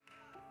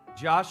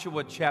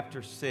Joshua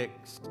chapter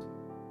 6,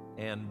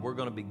 and we're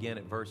going to begin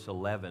at verse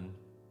 11.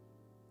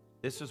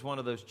 This is one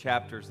of those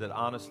chapters that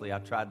honestly I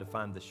tried to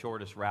find the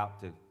shortest route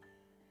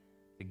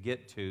to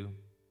get to,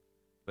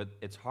 but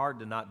it's hard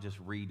to not just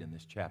read in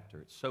this chapter.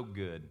 It's so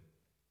good.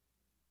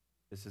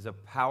 This is a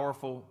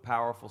powerful,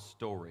 powerful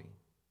story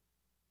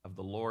of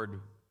the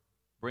Lord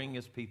bringing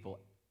His people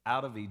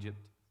out of Egypt,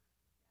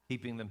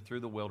 keeping them through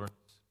the wilderness,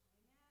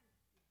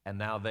 and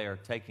now they are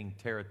taking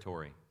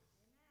territory,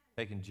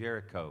 taking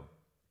Jericho.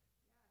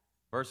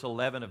 Verse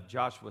 11 of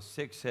Joshua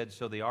 6 said,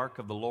 "So the ark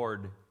of the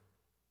Lord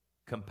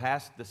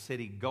compassed the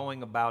city,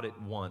 going about it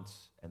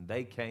once, and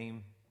they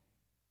came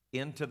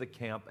into the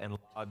camp and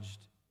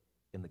lodged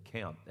in the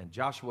camp. And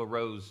Joshua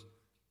rose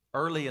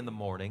early in the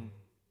morning,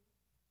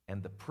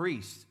 and the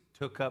priests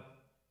took up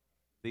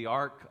the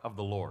ark of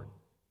the Lord.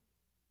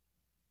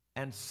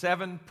 And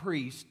 7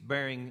 priests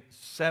bearing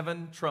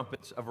 7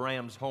 trumpets of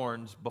ram's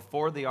horns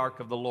before the ark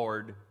of the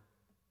Lord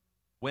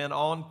went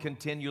on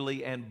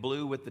continually and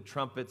blew with the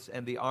trumpets,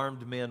 and the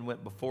armed men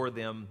went before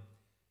them.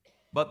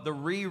 But the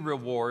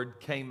reward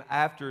came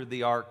after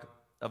the ark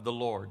of the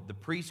Lord, the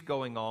priests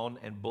going on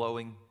and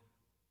blowing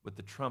with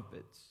the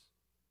trumpets.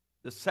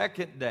 The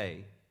second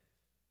day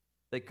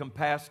they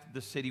compassed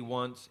the city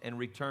once and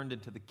returned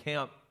into the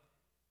camp.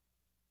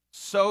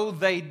 So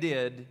they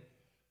did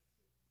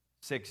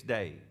 6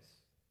 days.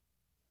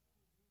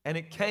 And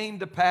it came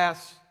to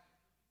pass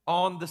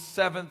on the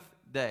 7th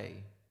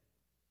day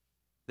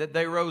that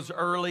they rose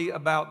early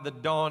about the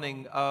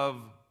dawning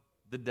of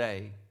the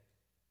day,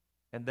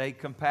 and they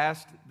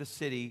compassed the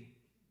city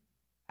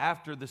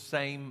after the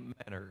same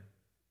manner.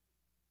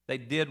 They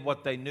did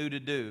what they knew to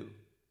do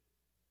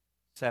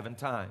 7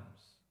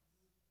 times.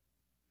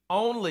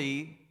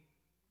 Only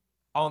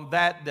on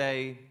that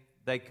day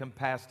they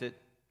compassed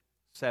it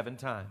 7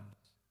 times.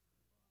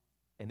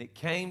 And it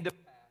came to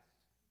pass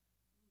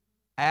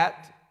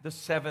at the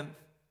 7th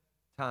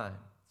time.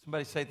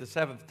 Somebody say the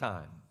 7th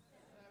time.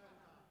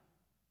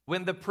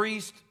 When the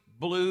priest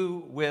blew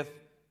with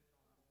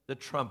the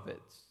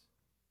trumpets,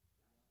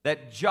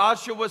 that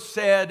Joshua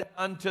said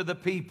unto the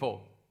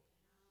people,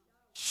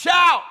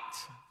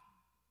 "Shout!"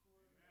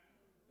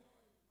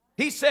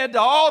 He said to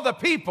all the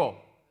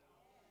people,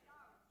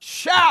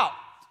 "Shout,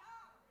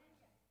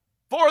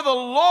 for the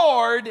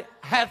Lord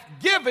hath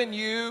given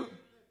you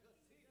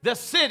the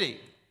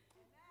city."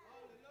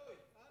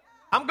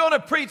 I'm going to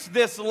preach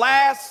this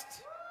last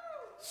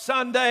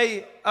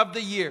Sunday of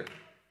the year.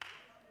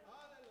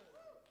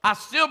 I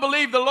still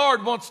believe the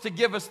Lord wants to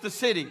give us the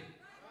city.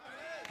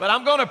 But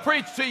I'm going to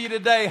preach to you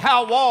today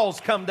how walls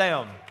come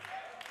down.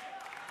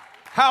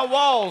 How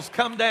walls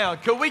come down.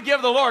 Could we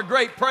give the Lord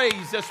great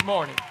praise this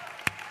morning?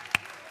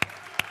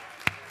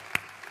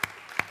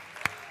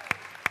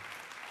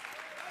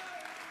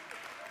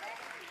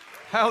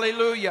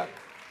 Hallelujah.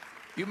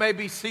 You may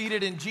be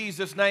seated in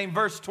Jesus' name.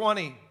 Verse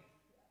 20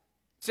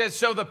 says,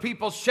 "So the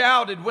people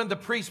shouted when the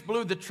priest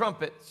blew the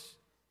trumpets.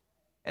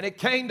 And it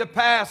came to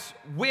pass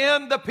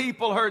when the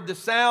people heard the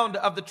sound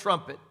of the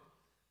trumpet,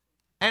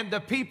 and the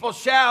people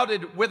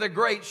shouted with a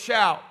great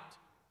shout,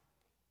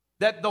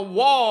 that the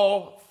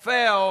wall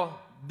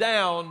fell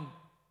down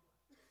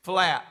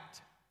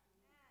flat,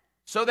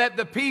 so that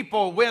the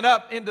people went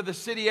up into the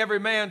city, every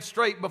man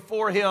straight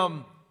before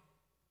him,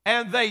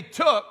 and they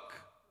took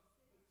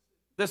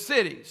the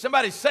city."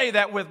 Somebody say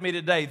that with me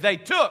today. They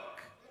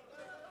took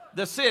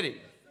the city.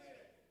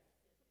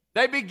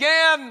 They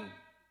began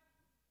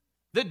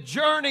the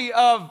journey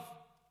of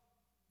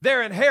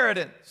their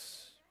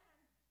inheritance.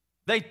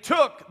 They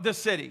took the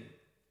city.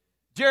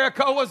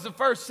 Jericho was the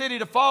first city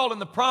to fall in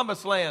the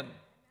promised land.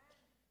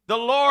 The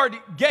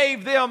Lord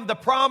gave them the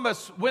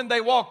promise when they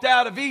walked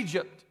out of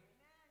Egypt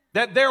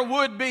that there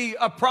would be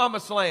a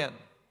promised land.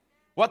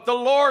 What the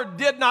Lord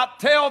did not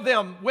tell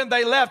them when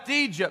they left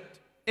Egypt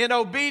in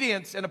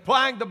obedience and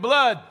applying the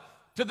blood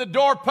to the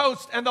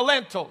doorpost and the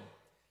lintel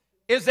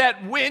is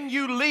that when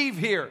you leave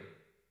here,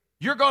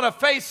 you're going to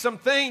face some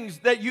things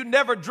that you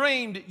never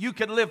dreamed you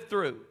could live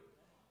through.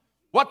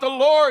 What the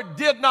Lord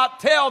did not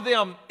tell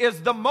them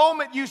is the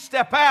moment you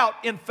step out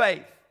in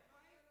faith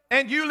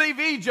and you leave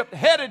Egypt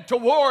headed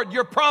toward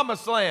your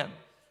promised land,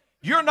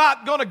 you're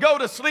not going to go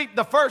to sleep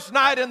the first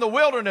night in the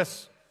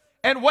wilderness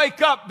and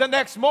wake up the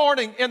next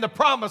morning in the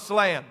promised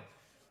land.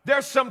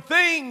 There's some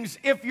things,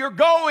 if you're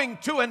going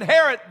to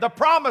inherit the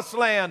promised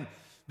land,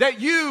 that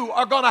you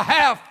are going to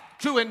have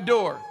to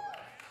endure.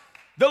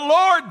 The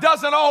Lord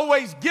doesn't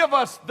always give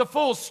us the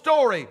full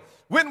story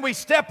when we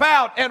step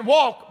out and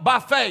walk by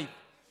faith.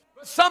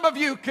 Some of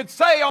you could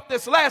say on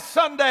this last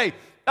Sunday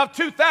of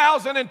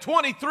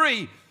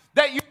 2023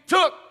 that you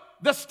took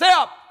the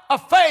step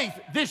of faith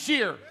this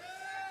year.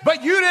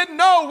 But you didn't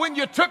know when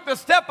you took the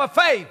step of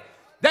faith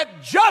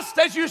that just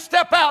as you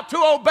step out to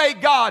obey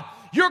God,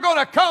 you're going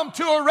to come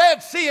to a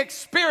Red Sea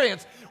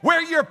experience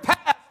where your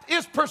path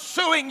is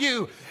pursuing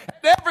you.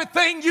 And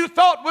everything you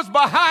thought was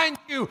behind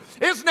you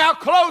is now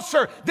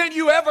closer than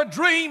you ever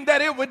dreamed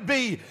that it would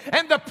be.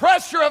 And the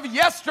pressure of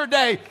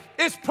yesterday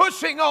is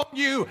pushing on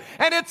you,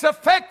 and it's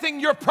affecting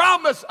your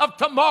promise of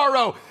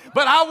tomorrow.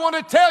 But I want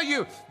to tell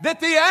you that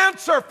the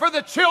answer for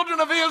the children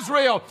of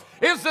Israel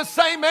is the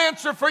same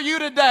answer for you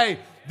today.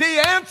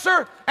 The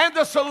answer and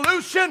the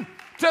solution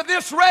to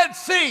this Red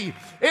Sea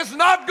is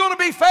not going to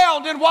be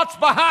found in what's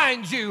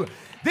behind you.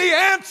 The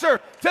answer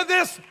to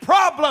this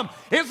problem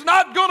is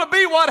not going to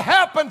be what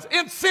happens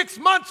in 6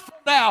 months from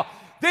now.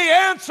 The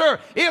answer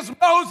is,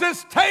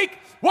 Moses, take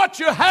what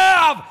you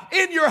have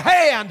in your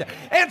hand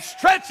and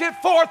stretch it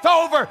forth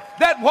over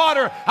that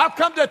water. I've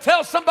come to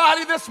tell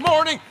somebody this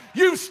morning,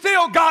 you've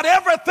still got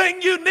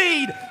everything you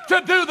need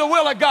to do the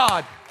will of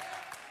God.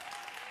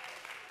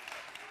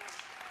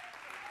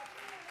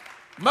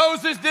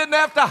 Moses didn't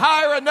have to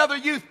hire another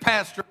youth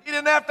pastor. He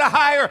didn't have to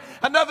hire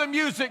another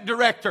music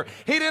director.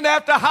 He didn't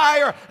have to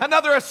hire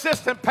another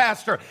assistant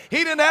pastor.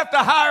 He didn't have to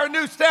hire a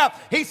new staff.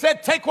 He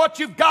said, take what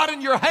you've got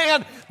in your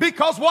hand,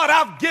 because what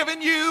I've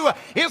given you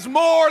is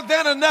more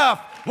than enough.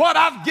 What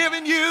I've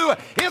given you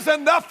is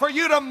enough for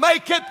you to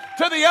make it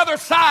to the other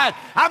side.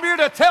 I'm here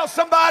to tell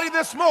somebody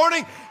this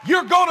morning,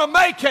 you're going to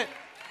make it.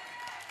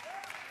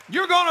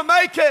 You're going to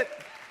make it.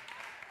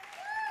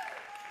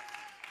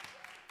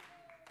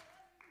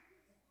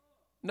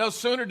 No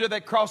sooner did they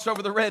cross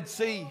over the Red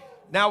Sea.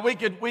 Now we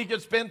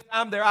could spend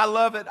time there. I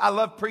love it. I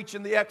love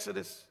preaching the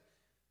Exodus.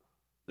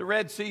 The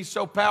Red Sea is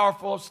so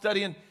powerful. I was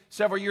studying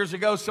several years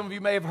ago. Some of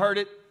you may have heard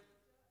it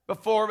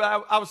before,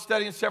 but I was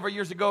studying several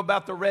years ago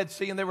about the Red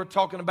Sea, and they were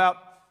talking about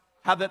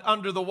how that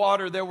under the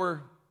water there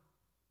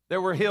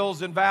were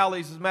hills and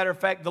valleys. As a matter of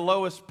fact, the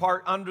lowest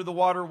part under the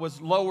water was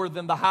lower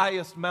than the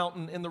highest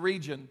mountain in the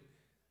region.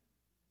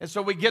 And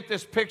so we get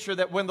this picture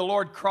that when the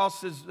Lord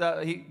crosses,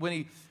 when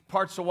He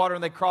parts the water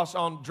and they cross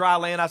on dry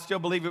land. I still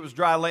believe it was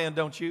dry land,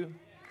 don't you?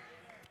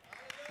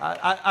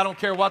 I don't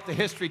care what the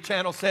History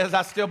Channel says.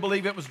 I still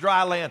believe it was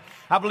dry land.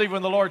 I believe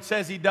when the Lord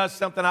says He does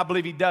something, I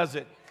believe He does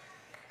it.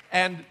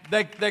 And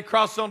they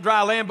cross on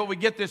dry land, but we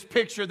get this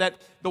picture that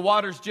the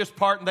waters just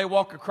part and they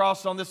walk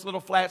across on this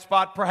little flat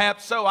spot.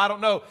 Perhaps so, I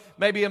don't know,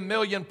 maybe 1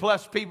 million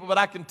plus people, but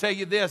I can tell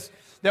you this,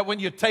 that when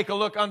you take a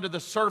look under the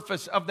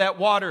surface of that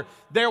water,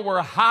 there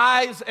were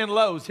highs and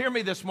lows. Hear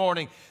me this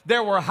morning.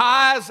 There were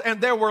highs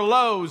and there were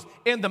lows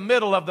in the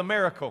middle of the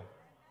miracle.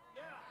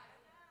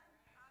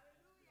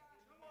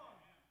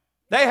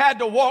 They had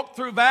to walk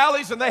through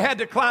valleys and they had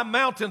to climb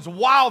mountains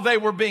while they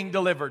were being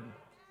delivered.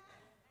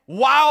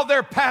 While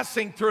they're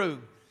passing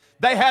through,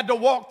 they had to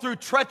walk through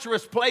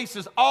treacherous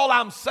places. All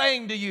I'm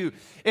saying to you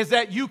is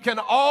that you can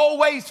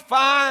always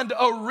find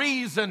a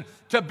reason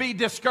to be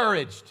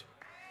discouraged.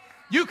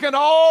 You can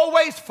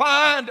always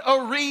find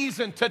a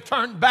reason to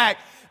turn back.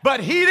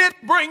 But He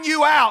didn't bring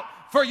you out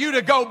for you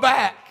to go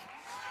back.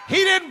 He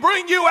didn't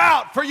bring you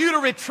out for you to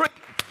retreat.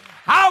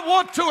 I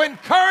want to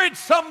encourage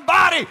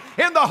somebody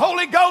in the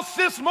Holy Ghost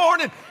this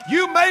morning.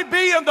 You may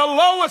be in the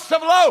lowest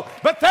of low,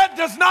 but that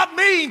does not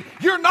mean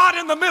you're not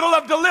in the middle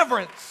of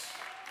deliverance.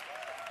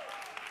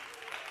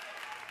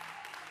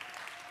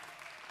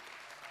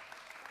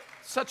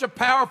 Such a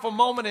powerful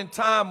moment in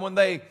time when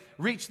they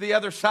reached the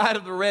other side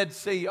of the Red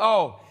Sea.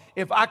 Oh,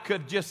 if I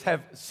could just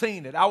have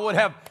seen it. I would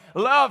have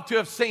loved to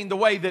have seen the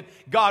way that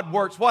God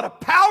works. What a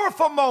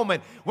powerful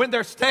moment when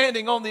they're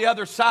standing on the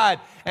other side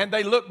and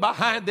they look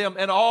behind them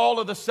and all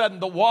of a sudden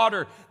the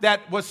water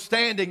that was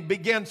standing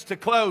begins to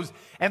close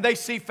and they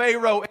see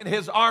Pharaoh and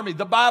his army.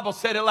 The Bible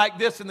said it like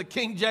this in the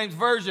King James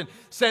Version,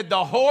 said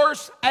the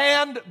horse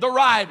and the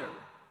rider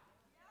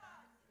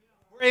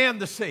were in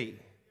the sea.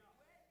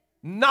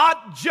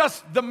 Not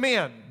just the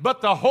men,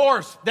 but the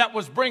horse that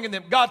was bringing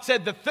them. God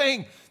said, the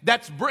thing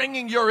that's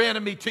bringing your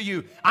enemy to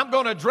you, I'm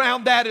going to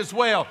drown that as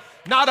well.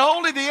 Not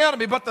only the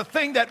enemy, but the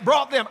thing that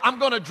brought them, I'm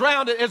going to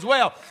drown it as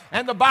well.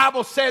 And the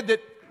Bible said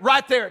that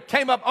right there, it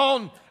came up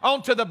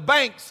onto the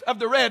banks of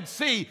the Red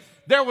Sea.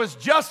 There was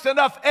just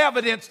enough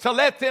evidence to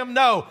let them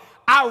know,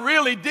 I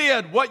really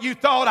did what you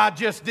thought I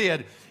just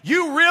did.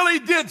 You really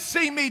did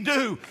see me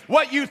do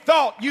what you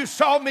thought you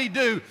saw me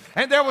do.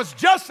 And there was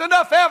just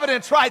enough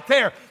evidence right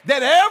there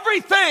that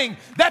everything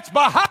that's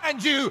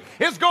behind you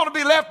is going to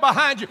be left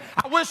behind you.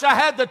 I wish I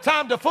had the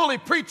time to fully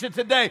preach it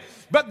today,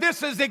 but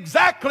this is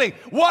exactly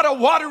what a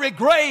watery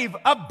grave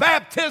of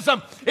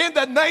baptism in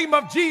the name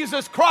of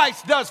Jesus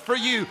Christ does for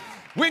you.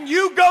 When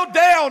you go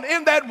down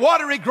in that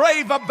watery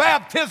grave of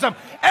baptism,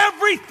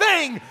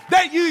 everything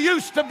that you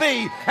used to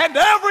be and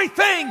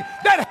everything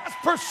that has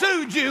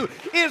pursued you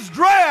is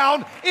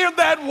drowned in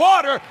that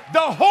water, the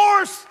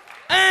horse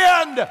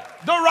and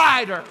the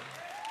rider.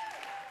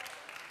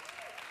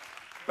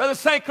 Brother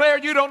St.Clair,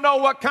 you don't know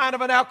what kind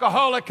of an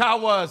alcoholic I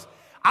was.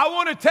 I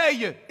want to tell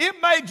you, it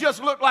may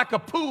just look like a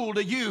pool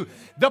to you.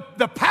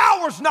 The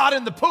power's not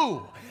in the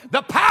pool.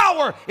 The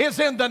power is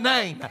in the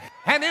name.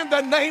 And in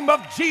the name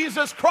of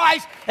Jesus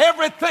Christ,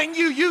 everything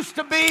you used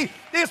to be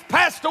is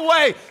passed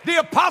away. The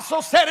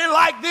apostle said it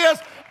like this,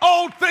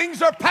 old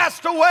things are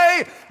passed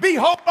away.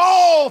 Behold,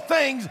 all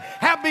things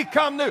have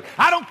become new.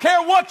 I don't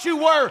care what you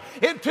were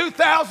in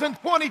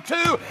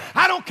 2022.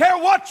 I don't care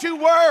what you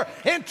were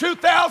in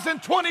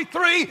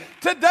 2023.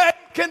 Today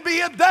can be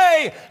a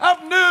day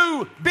of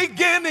new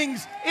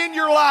beginnings in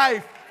your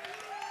life.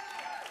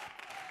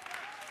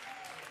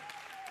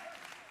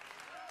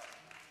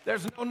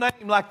 There's no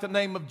name like the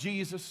name of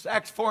Jesus.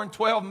 Acts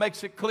 4:12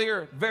 makes it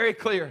clear, very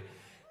clear.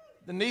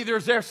 Neither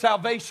is there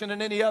salvation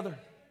in any other.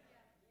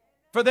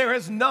 For there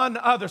is none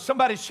other.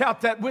 Somebody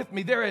shout that with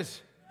me. There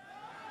is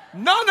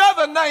none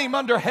other name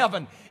under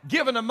heaven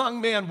given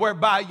among men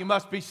whereby you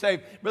must be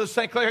saved. Brother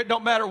St.Clair, it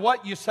don't matter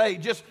what you say.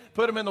 Just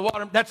put them in the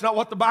water. That's not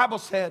what the Bible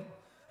said.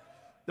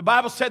 The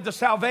Bible said the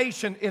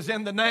salvation is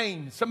in the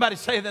name. Somebody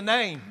say the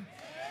name.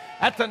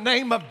 At the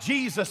name of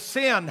Jesus,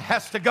 sin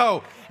has to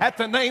go. At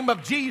the name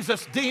of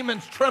Jesus,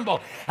 demons tremble.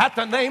 At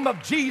the name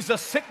of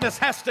Jesus, sickness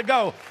has to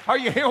go. Are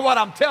you hearing what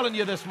I'm telling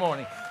you this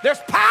morning? There's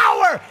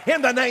power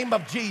in the name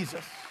of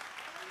Jesus.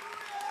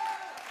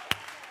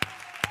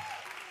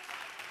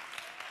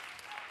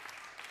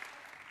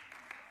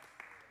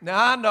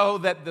 Now, I know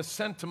that the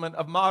sentiment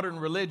of modern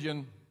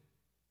religion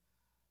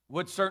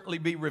would certainly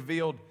be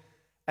revealed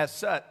as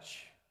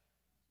such.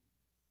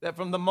 That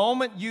from the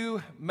moment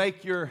you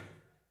make your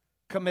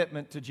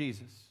commitment to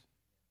Jesus,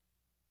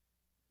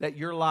 that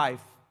your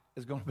life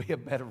is going to be a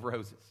bed of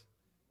roses.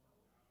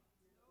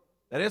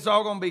 That it's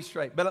all going to be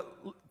straight. But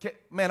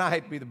man, I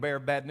hate to be the bearer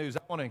of bad news. I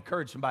want to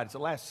encourage somebody. It's the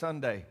last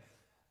Sunday.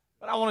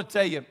 But I want to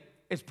tell you,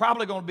 it's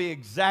probably going to be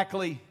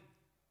exactly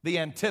the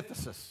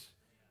antithesis.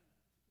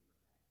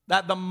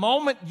 That the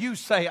moment you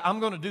say, I'm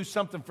going to do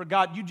something for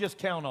God, you just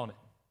count on it.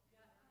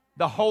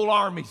 The whole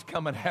army's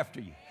coming after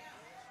you.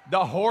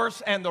 The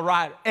horse and the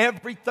rider.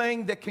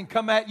 Everything that can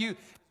come at you is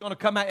going to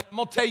come at you. I'm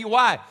going to tell you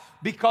why.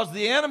 Because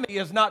the enemy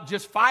is not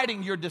just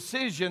fighting your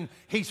decision,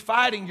 he's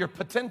fighting your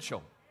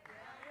potential.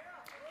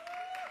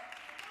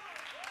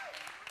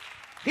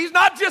 He's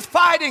not just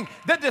fighting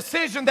the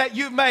decision that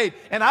you've made.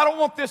 And I don't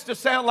want this to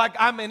sound like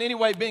I'm in any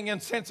way being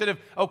insensitive,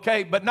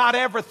 okay? But not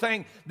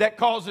everything that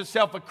calls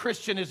itself a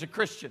Christian is a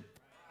Christian.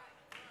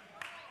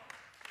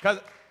 Because,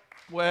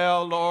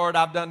 well, Lord,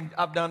 I've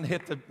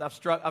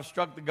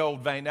struck the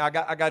gold vein. Now I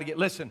got to get,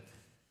 listen,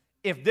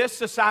 if this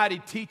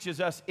society teaches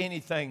us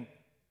anything,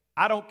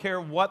 I don't care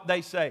what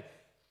they say.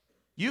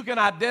 You can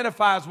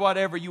identify as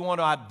whatever you want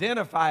to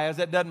identify as.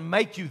 That doesn't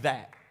make you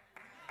that.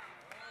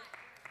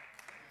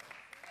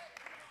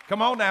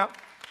 Come on now.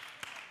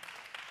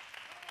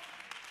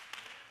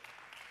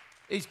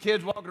 These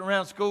kids walking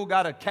around school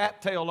got a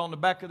cat tail on the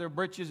back of their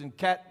britches and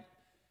cat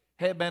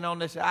headband on.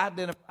 They say, I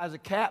identify as a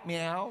cat,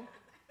 meow.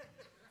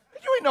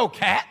 You ain't no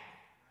cat.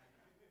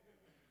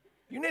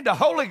 You need the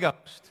Holy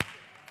Ghost.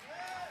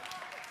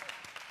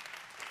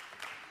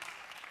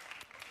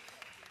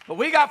 But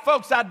we got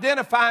folks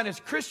identifying as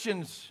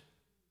Christians,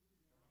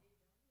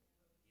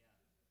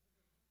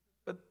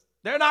 but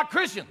they're not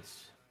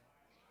Christians.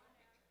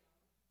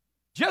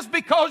 Just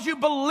because you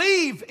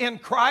believe in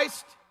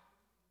Christ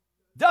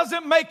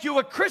doesn't make you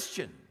a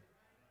Christian.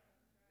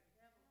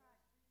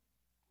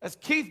 As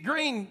Keith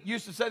Green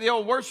used to say, the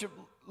old worship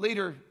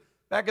leader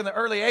back in the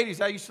early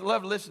 80s, I used to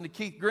love to listen to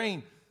Keith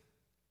Green.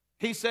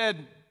 He said,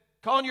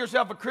 calling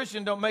yourself a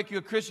Christian don't make you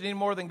a Christian any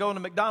more than going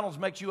to McDonald's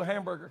makes you a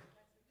hamburger.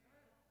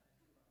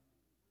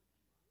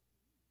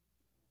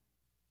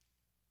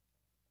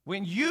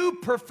 When you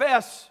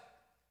profess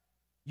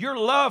your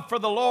love for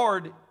the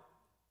Lord,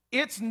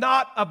 it's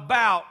not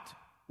about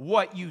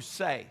what you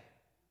say.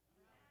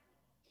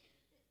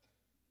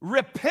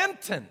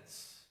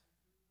 Repentance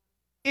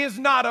is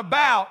not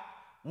about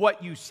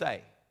what you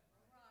say.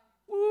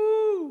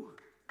 Woo.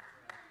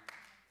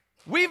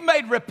 We've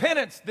made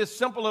repentance this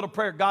simple little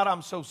prayer, God,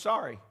 I'm so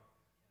sorry.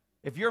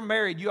 If you're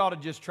married, you ought to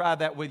just try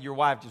that with your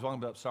wife. Just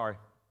walking up, sorry.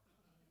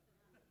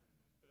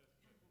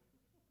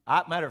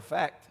 Matter of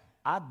fact,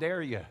 I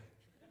dare you.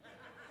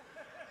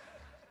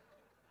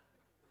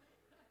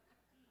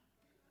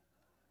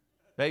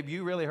 Babe,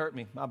 you really hurt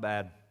me. My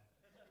bad.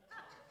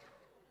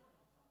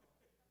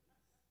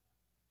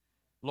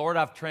 Lord,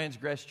 I've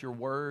transgressed your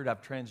word.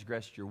 I've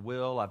transgressed your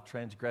will. I've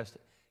transgressed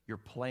your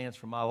plans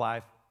for my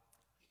life.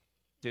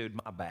 Dude,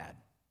 my bad.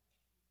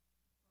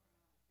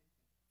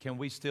 Can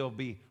we still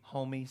be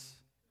homies?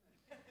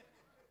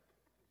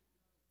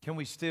 Can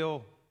we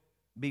still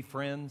be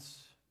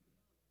friends?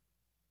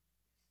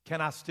 Can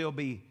I still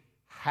be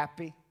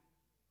happy?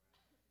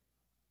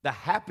 The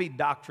happy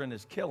doctrine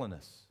is killing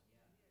us.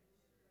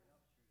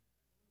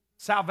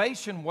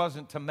 Salvation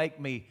wasn't to make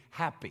me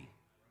happy.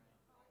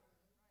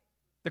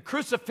 The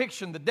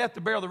crucifixion, the death,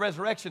 the burial, the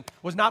resurrection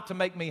was not to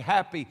make me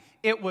happy.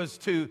 It was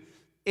to,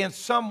 in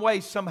some way,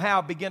 somehow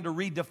begin to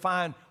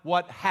redefine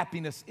what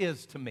happiness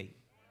is to me.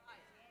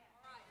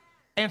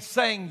 And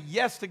saying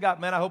yes to God.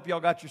 Man, I hope y'all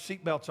got your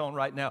seatbelts on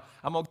right now.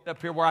 I'm going to get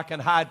up here where I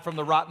can hide from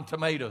the rotten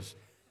tomatoes.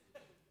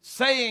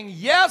 Saying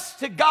yes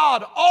to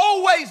God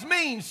always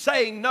means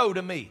saying no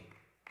to me.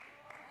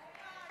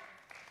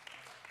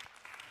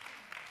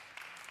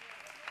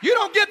 You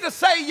don't get to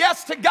say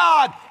yes to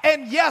God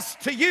and yes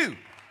to you.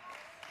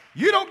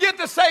 You don't get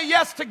to say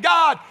yes to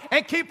God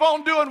and keep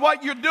on doing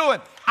what you're doing.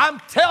 I'm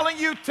telling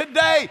you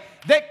today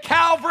that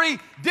Calvary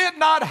did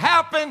not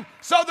happen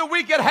so that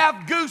we could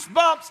have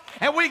goosebumps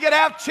and we could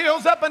have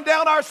chills up and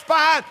down our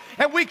spine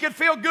and we could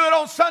feel good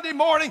on Sunday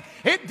morning.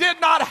 It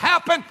did not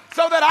happen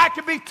so that I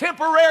could be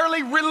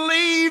temporarily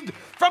relieved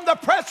from the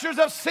pressures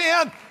of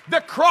sin, the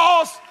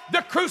cross,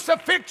 the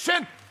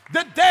crucifixion,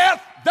 the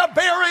death, the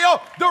burial,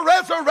 the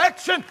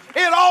resurrection.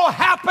 It all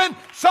happened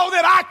so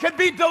that I could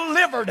be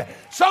delivered,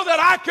 so that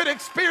I could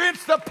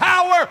experience the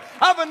power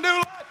of a new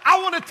life. I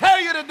want to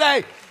tell you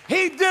today,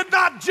 He did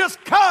not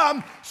just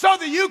come so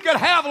that you could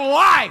have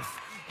life.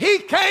 He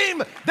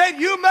came that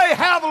you may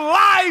have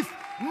life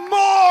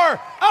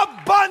more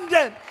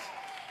abundant.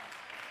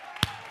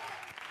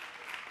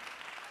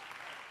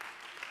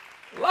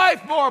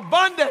 Life more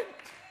abundant.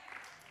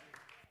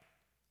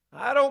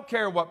 I don't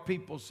care what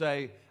people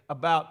say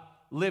about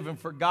living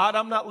for God.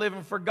 I'm not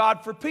living for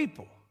God for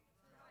people.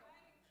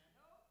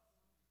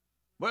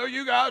 Well,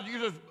 you guys,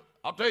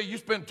 I'll tell you, you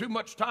spend too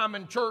much time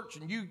in church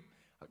and you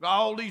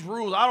all these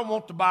rules. I don't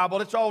want the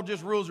Bible. It's all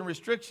just rules and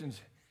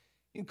restrictions.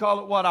 You can call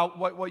it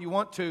what you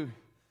want to.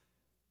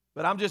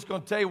 But I'm just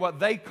going to tell you what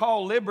they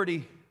call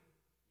liberty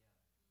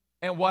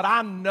and what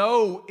I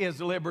know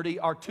is liberty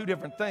are two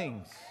different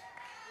things.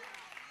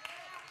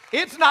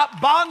 It's not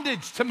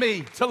bondage to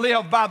me to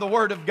live by the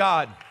Word of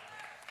God.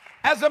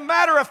 As a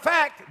matter of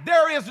fact,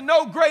 there is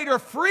no greater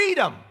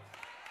freedom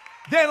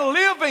than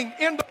living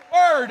in the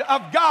Word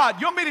of God.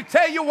 You want me to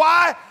tell you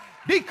why?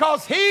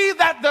 Because he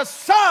that the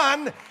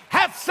Son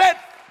hath set,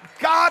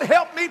 God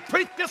help me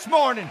preach this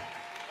morning.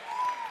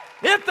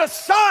 If the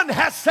Son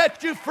has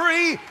set you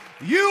free,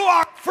 you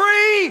are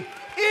free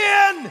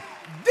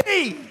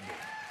indeed.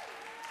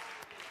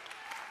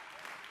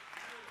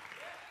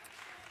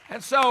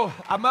 And so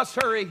I must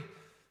hurry.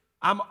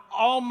 I'm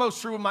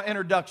almost through with my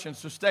introduction,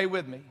 so stay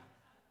with me.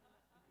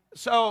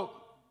 So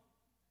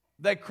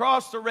they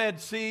cross the Red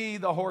Sea.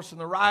 The horse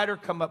and the rider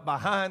come up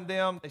behind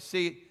them. They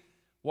see it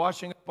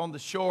washing up on the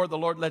shore. The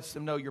Lord lets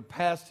them know your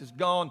past is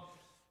gone.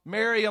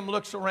 Miriam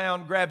looks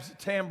around, grabs a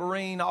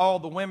tambourine. All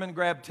the women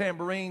grab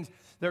tambourines.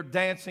 They're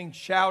dancing,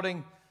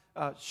 shouting,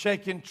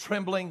 shaking,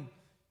 trembling,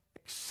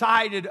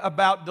 excited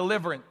about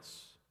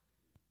deliverance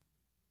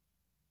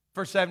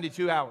for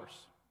 72 hours.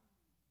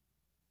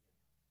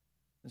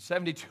 And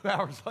 72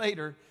 hours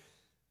later,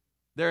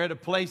 they're at a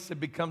place that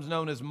becomes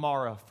known as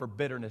Mara for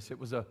bitterness. It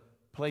was a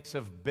place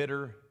of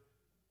bitter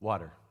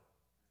water.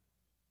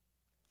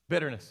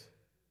 Bitterness.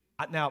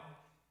 Now,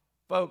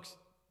 folks,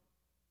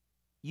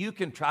 you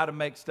can try to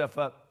make stuff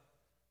up,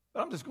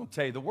 but I'm just going to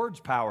tell you, the word's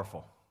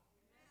powerful.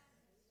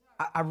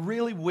 I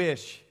really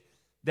wish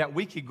that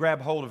we could grab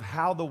hold of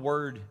how the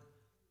word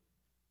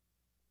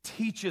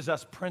teaches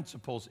us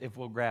principles if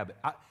we'll grab it.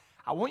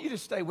 I want you to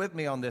stay with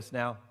me on this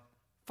now.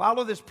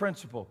 Follow this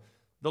principle.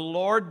 The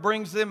Lord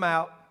brings them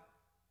out.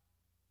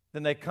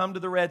 Then they come to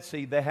the Red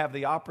Sea. They have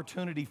the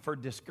opportunity for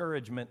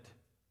discouragement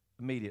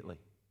immediately.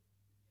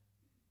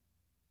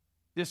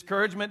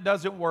 Discouragement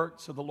doesn't work,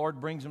 so the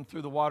Lord brings them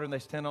through the water and they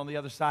stand on the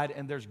other side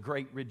and there's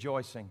great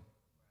rejoicing.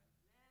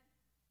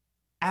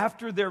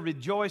 After their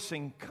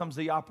rejoicing comes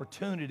the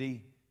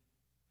opportunity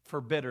for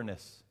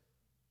bitterness.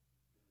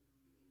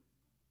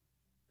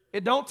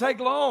 It don't take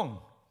long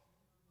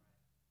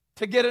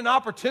to get an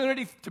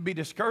opportunity to be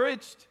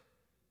discouraged,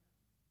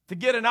 to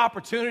get an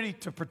opportunity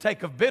to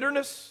partake of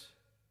bitterness.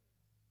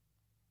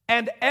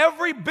 And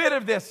every bit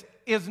of this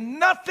is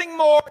nothing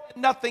more,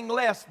 nothing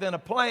less than a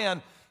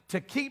plan to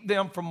keep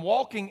them from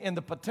walking in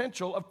the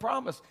potential of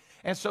promise.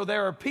 And so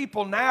there are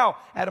people now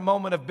at a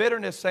moment of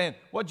bitterness saying,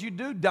 "What'd you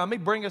do, dummy?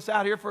 Bring us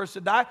out here for us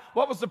to die?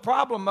 What was the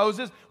problem,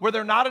 Moses? Were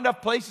there not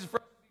enough places for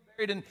us to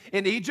be buried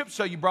in Egypt,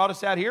 so you brought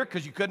us out here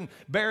because you couldn't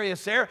bury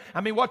us there?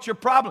 I mean, what's your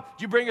problem?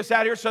 Did you bring us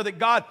out here so that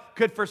God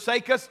could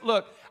forsake us?"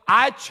 Look,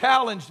 I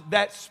challenged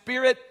that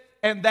spirit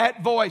and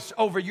that voice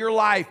over your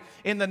life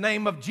in the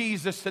name of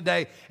Jesus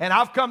today. And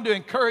I've come to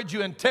encourage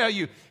you and tell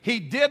you, He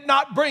did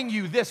not bring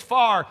you this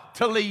far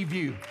to leave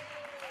you.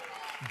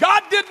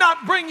 God did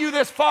not bring you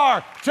this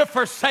far to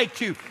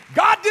forsake you.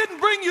 God didn't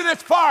bring you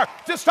this far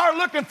to start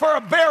looking for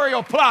a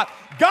burial plot.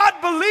 God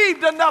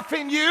believed enough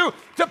in you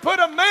to put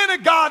a man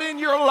of God in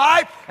your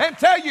life and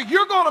tell you,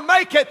 you're going to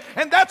make it.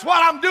 And that's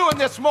what I'm doing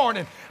this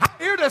morning. I'm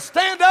here to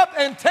stand up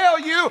and tell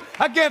you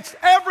against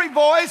every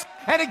voice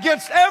and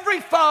against every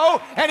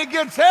foe and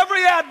against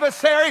every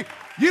adversary,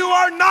 you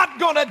are not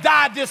going to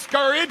die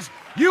discouraged.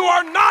 You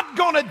are not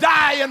going to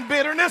die in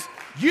bitterness.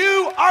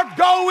 You are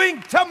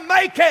going to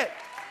make it.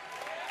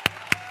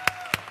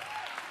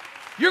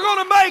 You're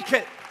going to make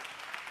it.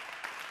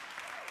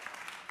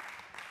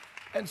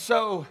 And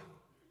so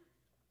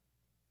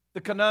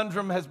the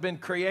conundrum has been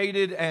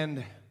created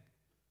and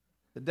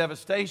the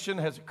devastation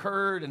has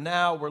occurred, and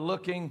now we're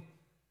looking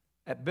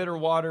at bitter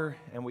water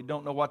and we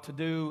don't know what to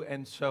do.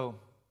 And so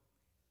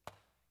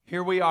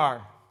here we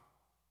are.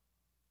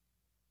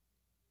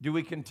 Do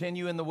we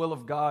continue in the will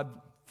of God,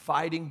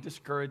 fighting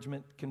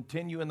discouragement,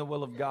 continue in the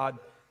will of God,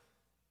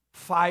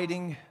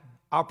 fighting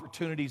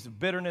opportunities of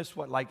bitterness?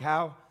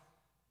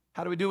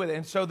 How do we do with it?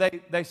 And so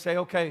they say,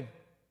 okay,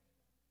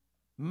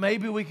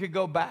 maybe we could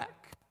go back.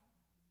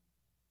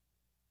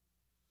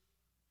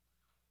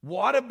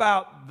 What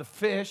about the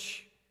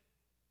fish,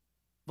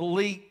 the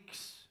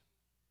leeks,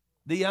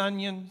 the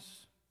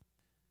onions,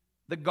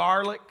 the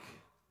garlic?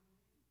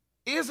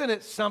 Isn't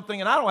it something,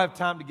 and I don't have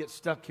time to get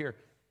stuck here,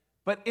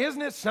 but But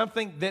isn't it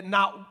something that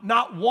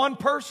not one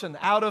person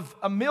out of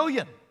a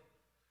million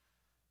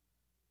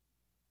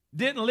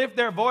didn't lift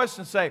their voice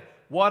and say,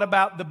 what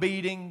about the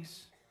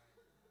beatings?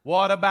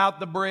 What about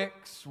the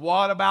bricks?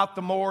 What about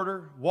the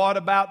mortar? What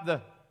about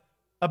the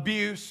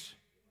abuse?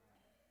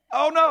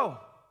 Oh no.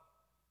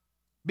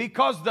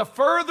 Because the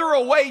further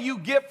away you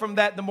get from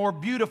that, the more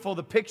beautiful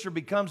the picture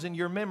becomes in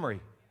your memory.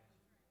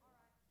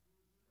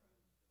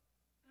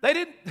 They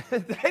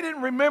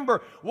didn't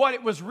remember what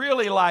it was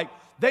really like.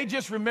 They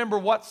just remember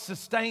what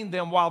sustained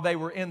them while they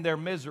were in their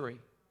misery.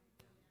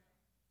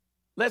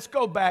 Let's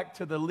go back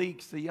to the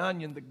leeks, the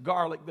onion, the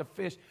garlic, the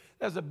fish.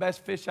 That's the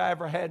best fish I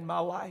ever had in my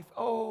life.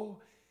 Oh,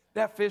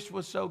 that fish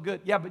was so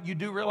good. Yeah, but you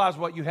do realize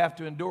what you have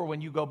to endure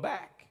when you go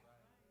back.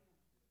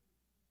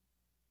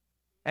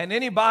 And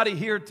anybody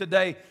here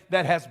today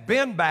that has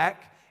been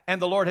back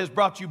and the Lord has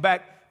brought you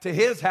back to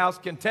His house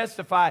can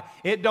testify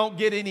it don't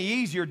get any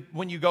easier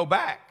when you go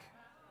back.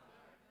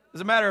 As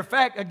a matter of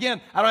fact,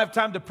 again, I don't have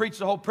time to preach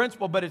the whole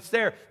principle, but it's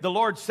there. The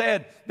Lord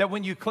said that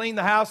when you clean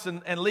the house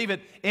and leave it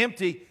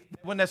empty,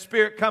 when the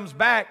Spirit comes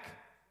back,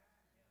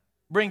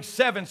 bring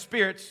 7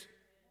 spirits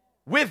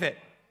with it.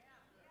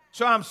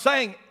 So I'm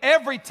saying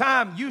every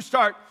time you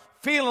start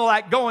feeling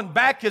like going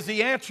back is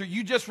the answer,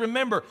 you just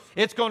remember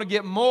it's going to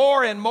get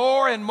more and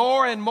more and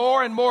more and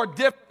more and more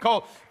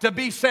difficult to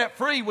be set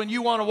free when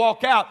you want to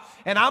walk out.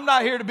 And I'm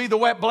not here to be the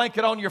wet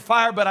blanket on your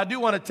fire, but I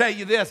do want to tell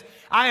you this.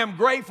 I am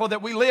grateful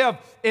that we live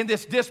in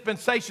this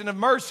dispensation of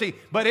mercy,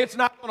 but it's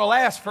not going to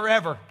last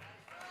forever.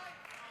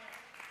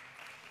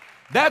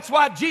 That's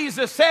why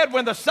Jesus said,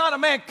 when the Son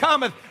of Man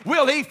cometh,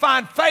 will He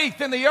find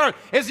faith in the earth?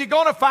 Is He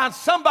going to find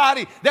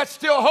somebody that's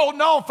still holding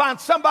on, find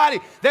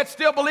somebody that's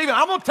still believing?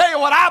 I'm going to tell you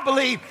what I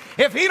believe.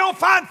 If He don't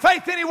find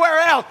faith anywhere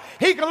else,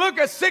 He can look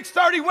at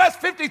 630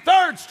 West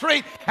 53rd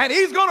Street, and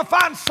He's going to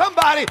find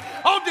somebody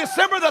on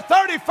December the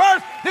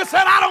 31st that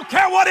said, I don't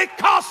care what it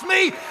costs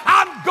me,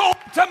 I'm going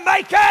to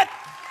make it.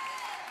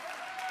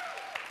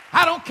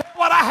 I don't care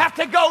what I have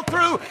to go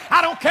through.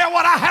 I don't care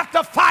what I have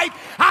to fight.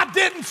 I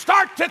didn't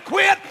start to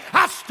quit.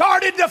 I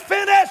started to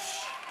finish.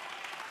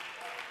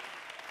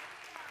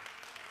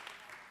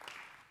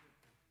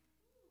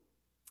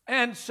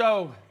 And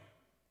so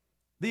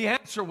the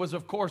answer was,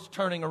 of course,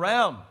 turning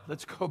around.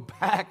 Let's go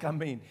back. I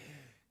mean,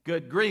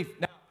 good grief.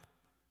 Now,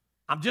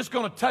 I'm just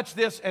going to touch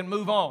this and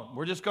move on.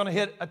 We're just going to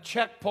hit a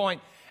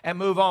checkpoint and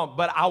move on.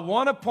 But I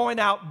want to point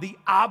out the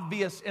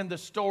obvious in the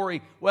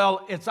story.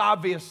 Well, it's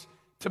obvious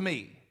to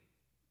me.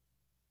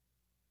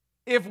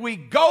 If we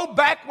go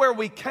back where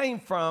we came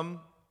from,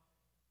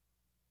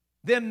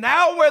 then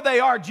now where they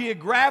are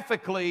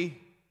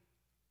geographically,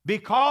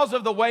 because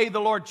of the way the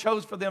Lord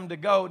chose for them to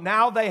go,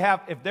 now they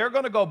have, if they're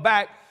going to go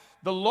back,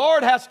 the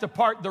Lord has to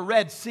part the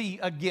Red Sea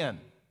again.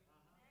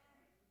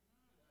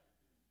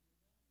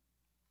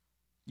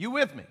 You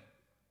with me?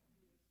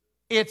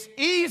 It's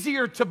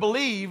easier to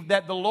believe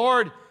that the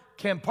Lord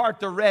can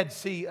part the Red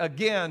Sea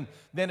again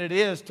than it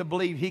is to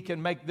believe He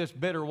can make this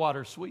bitter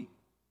water sweet.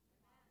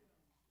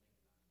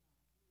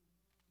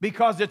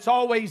 Because it's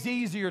always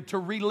easier to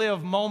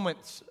relive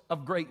moments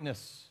of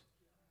greatness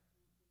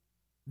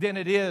than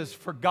it is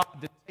for God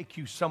to take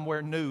you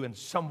somewhere new and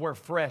somewhere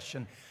fresh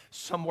and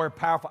somewhere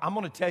powerful. I'm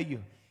going to tell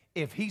you,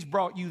 if He's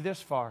brought you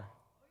this far,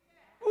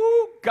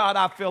 ooh, God,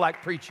 I feel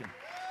like preaching.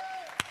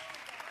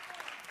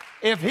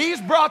 If He's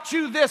brought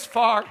you this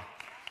far,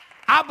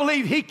 I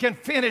believe He can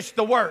finish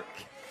the work.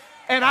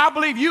 And I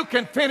believe you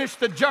can finish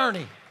the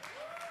journey.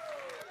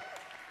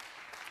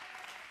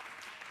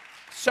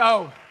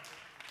 So,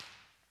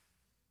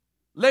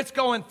 let's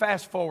go and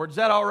fast forward. Is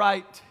that all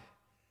right?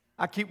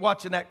 I keep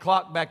watching that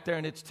clock back there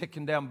and it's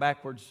ticking down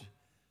backwards.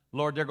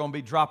 Lord, they're going to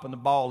be dropping the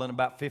ball in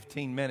about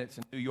 15 minutes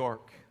in New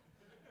York.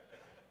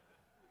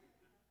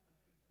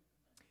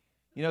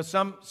 You know,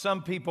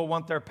 some people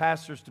want their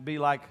pastors to be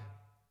like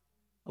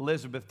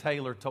Elizabeth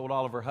Taylor told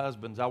all of her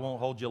husbands, I won't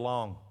hold you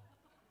long.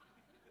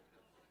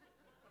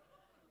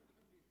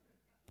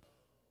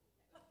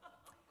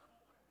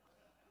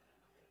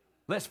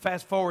 Let's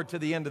fast forward to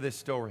the end of this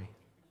story.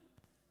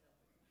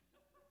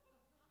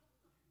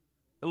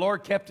 The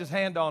Lord kept His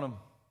hand on them.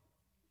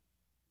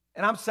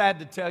 And I'm sad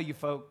to tell you,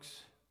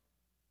 folks,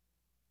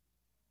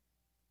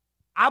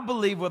 I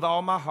believe with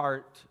all my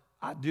heart,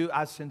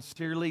 I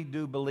sincerely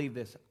do believe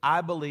this. I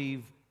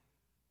believe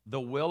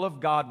the will of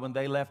God when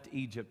they left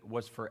Egypt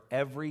was for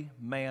every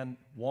man,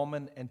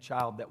 woman, and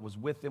child that was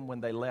with them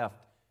when they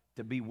left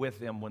to be with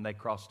them when they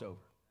crossed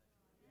over.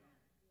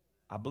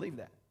 I believe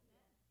that.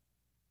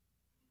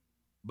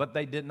 But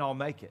they didn't all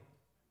make it.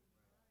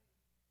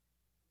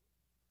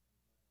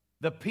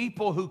 The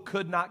people who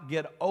could not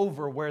get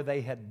over where they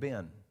had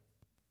been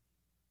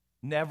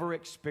never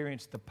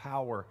experienced the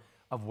power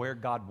of where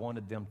God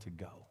wanted them to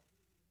go.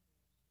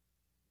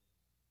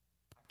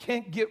 I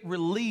can't get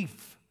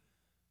relief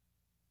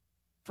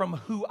from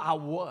who I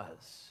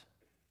was.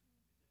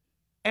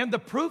 And the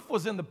proof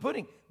was in the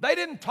pudding. They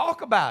didn't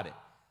talk about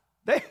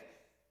it.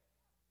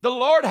 The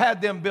Lord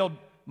had them build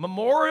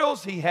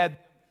memorials. He had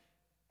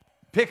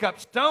pick up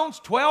stones,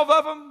 12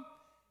 of them,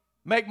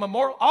 make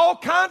memorial, all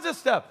kinds of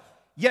stuff.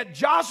 Yet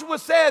Joshua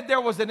said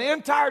there was an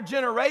entire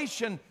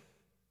generation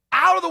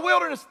out of the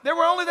wilderness. They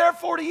were only there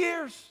 40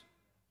 years.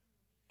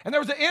 And there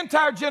was an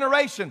entire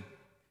generation.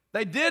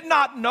 They did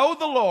not know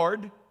the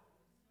Lord,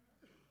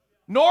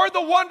 nor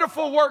the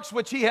wonderful works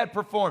which he had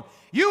performed.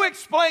 You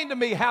explain to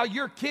me how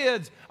your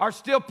kids are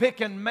still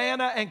picking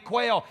manna and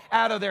quail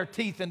out of their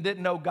teeth and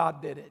didn't know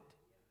God did it.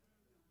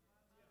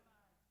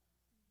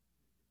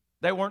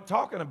 They weren't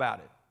talking about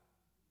it.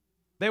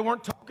 They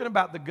weren't talking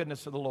about the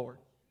goodness of the Lord.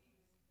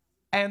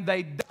 And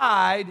they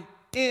died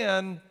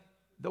in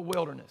the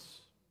wilderness.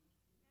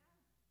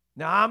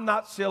 Now, I'm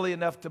not silly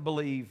enough to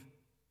believe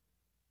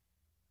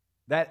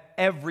that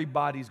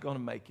everybody's going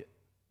to make it.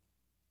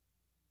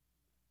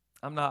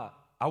 I'm not.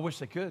 I wish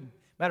they could.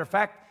 Matter of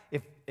fact,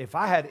 if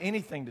I had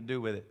anything to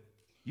do with it,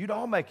 you'd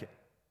all make it.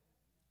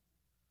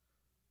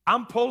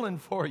 I'm pulling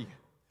for you.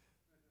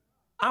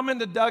 I'm in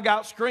the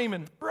dugout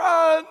screaming,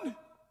 run!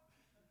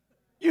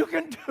 You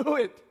can do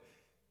it.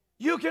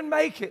 You can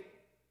make it.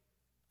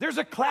 There's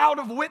a cloud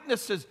of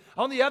witnesses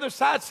on the other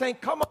side saying,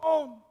 come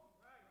on.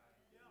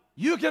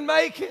 You can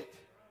make it.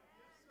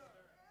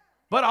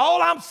 But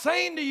all I'm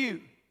saying to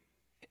you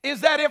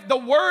is that if the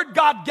word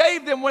God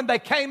gave them when they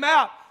came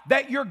out,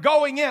 that you're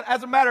going in.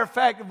 As a matter of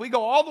fact, if we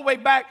go all the way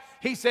back,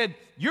 he said,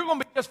 you're going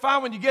to be just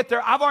fine when you get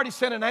there. I've already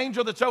sent an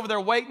angel that's over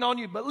there waiting on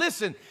you. But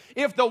listen,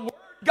 if the word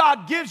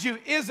God gives you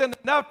isn't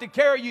enough to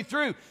carry you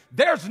through,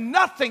 there's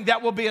nothing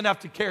that will be enough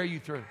to carry you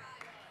through.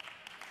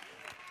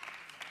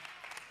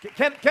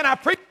 Can I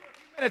preach for a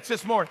few minutes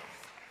this morning?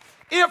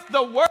 If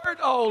the word,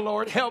 oh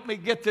Lord, help me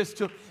get this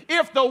to,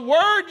 if the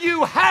word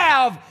you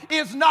have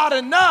is not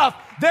enough,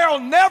 there'll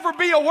never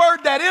be a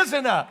word that is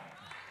enough.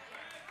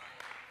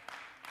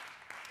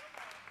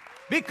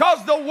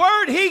 Because the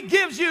word he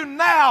gives you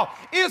now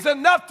is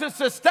enough to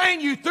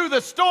sustain you through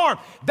the storm.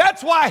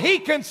 That's why he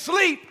can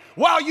sleep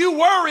while you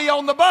worry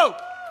on the boat.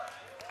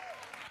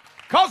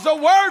 Because the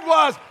word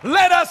was,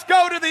 let us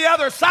go to the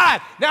other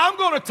side. Now I'm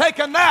going to take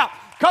a nap.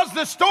 Because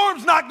the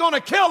storm's not going to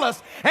kill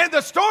us and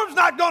the storm's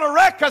not going to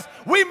wreck us.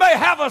 We may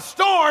have a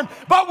storm,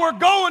 but we're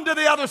going to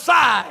the other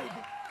side.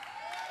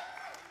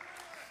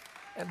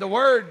 And the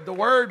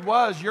word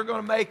was, you're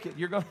going to make it.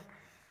 You're going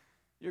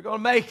to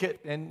make it,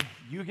 and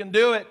you can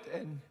do it.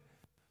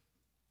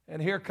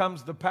 And here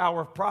comes the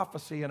power of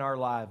prophecy in our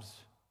lives.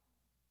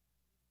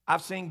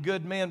 I've seen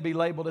good men be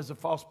labeled as a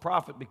false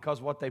prophet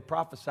because what they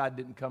prophesied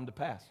didn't come to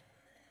pass.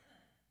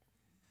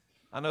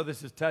 I know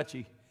this is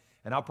touchy.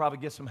 And I'll probably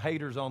get some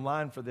haters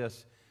online for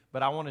this,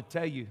 but I want to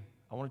tell you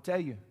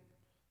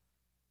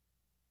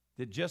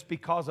that just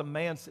because a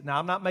man, now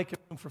I'm not making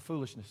room for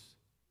foolishness,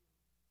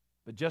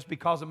 but just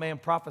because a man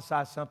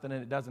prophesies something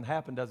and it doesn't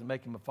happen doesn't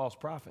make him a false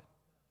prophet.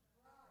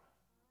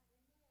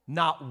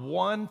 Not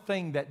one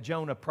thing that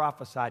Jonah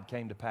prophesied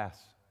came to pass.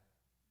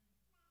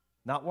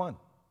 Not one.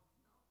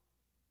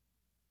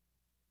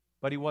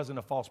 But he wasn't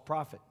a false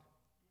prophet.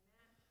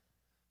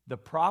 The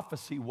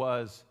prophecy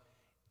was,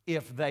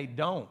 if they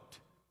don't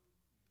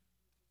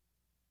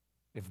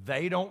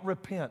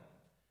repent,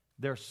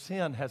 their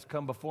sin has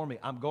come before me.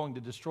 I'm going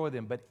to destroy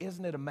them. But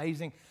isn't it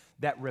amazing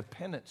that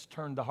repentance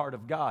turned the heart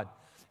of God?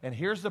 And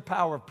here's the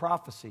power of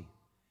prophecy.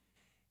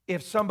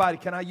 If somebody,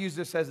 can I use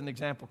this as an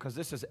example? Because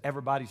this is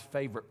everybody's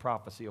favorite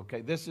prophecy,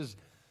 okay? This is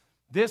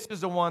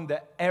the one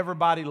that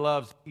everybody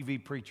loves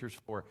TV preachers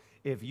for.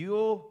 If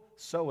you'll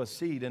sow a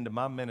seed into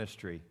my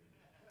ministry,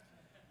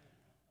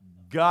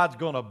 God's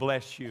going to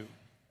bless you.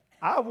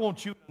 I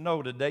want you to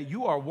know today,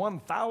 you are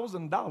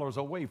 $1,000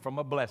 away from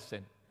a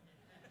blessing.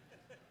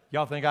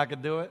 Y'all think I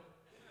could do it?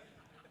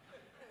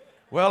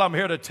 Well, I'm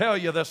here to tell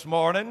you this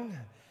morning,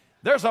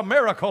 there's a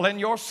miracle in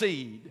your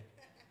seed.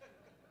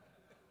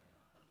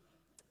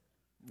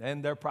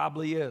 And there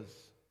probably is.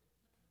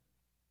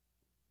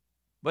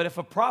 But if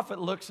a prophet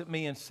looks at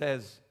me and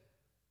says,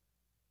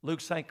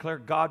 Luke St.Clair,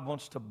 God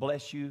wants to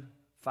bless you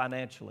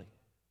financially.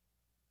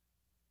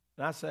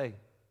 And I say,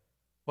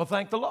 well,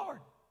 thank the Lord.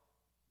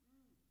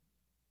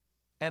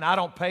 And I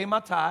don't pay my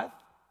tithe.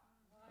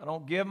 I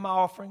don't give my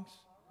offerings.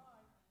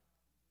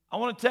 I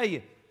want to tell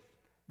you,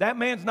 that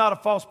man's not a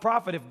false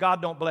prophet if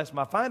God don't bless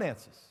my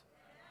finances.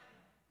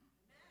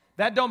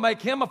 That don't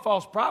make him a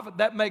false prophet.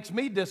 That makes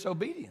me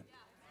disobedient.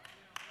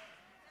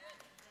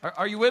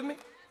 Are you with me?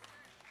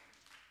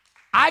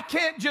 I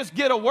can't just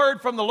get a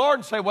word from the Lord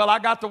and say, well, I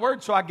got the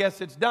word, so I guess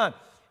it's done.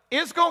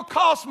 It's going to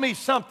cost me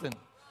something.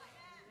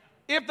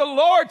 If the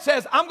Lord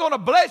says, I'm going to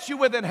bless you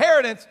with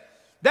inheritance,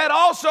 that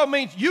also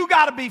means you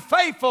got to be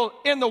faithful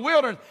in the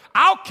wilderness.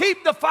 I'll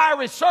keep the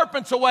fiery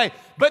serpents away,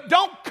 but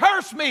don't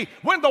curse me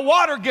when the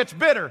water gets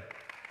bitter.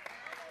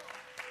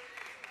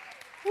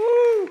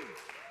 Woo.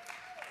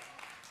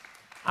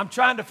 I'm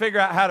trying to figure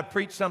out how to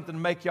preach something to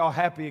make y'all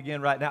happy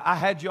again right now. I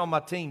had you on my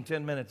team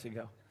 10 minutes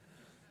ago.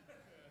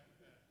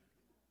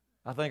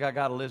 I think I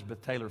got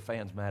Elizabeth Taylor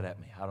fans mad at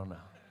me. I don't know.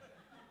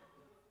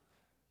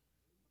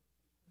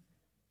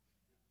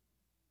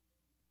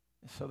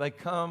 So they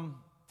come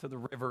to the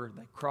river.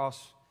 They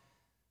cross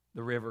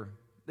the river.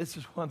 This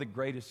is one of the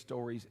greatest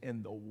stories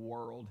in the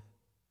world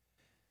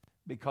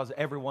because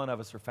every one of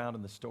us are found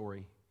in the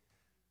story.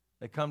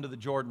 They come to the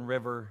Jordan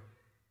River.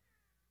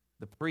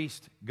 The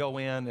priests go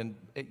in, and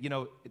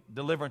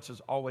deliverance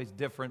is always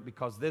different,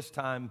 because this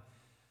time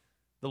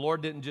the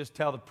Lord didn't just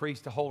tell the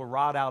priest to hold a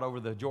rod out over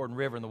the Jordan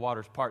River and the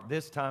waters part.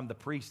 This time the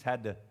priest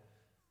had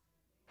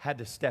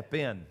to step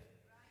in.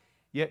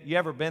 You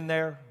ever been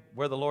there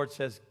where the Lord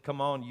says,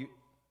 come on, you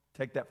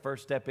take that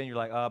first step in. You're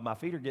like, my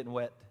feet are getting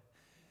wet.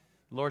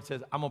 The Lord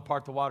says, I'm going to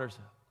part the waters.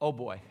 Oh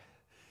boy,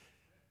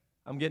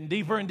 I'm getting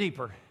deeper and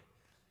deeper.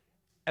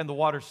 And the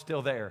water's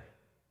still there.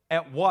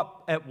 At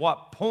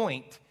what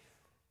point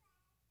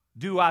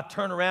do I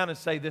turn around and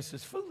say, this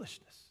is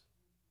foolishness?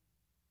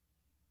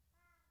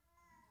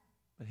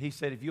 But he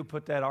said, if you'll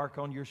put that ark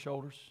on your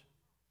shoulders,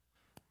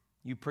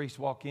 you priests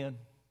walk in.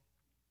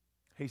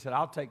 He said,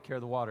 I'll take care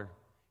of the water.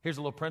 Here's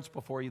a little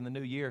principle for you in the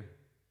new year.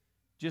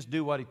 Just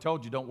do what he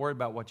told you. Don't worry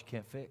about what you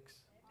can't fix.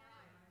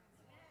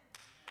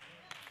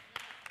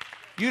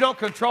 You don't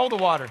control the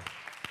water.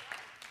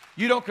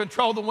 You don't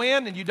control the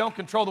wind, and you don't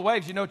control the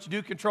waves. You know what you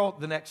do control?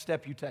 The next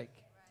step you take.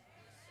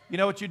 You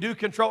know what you do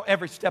control?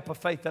 Every step of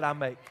faith that I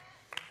make.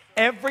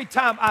 Every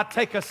time I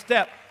take a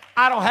step,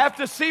 I don't have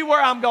to see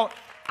where I'm going.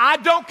 I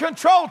don't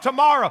control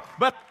tomorrow,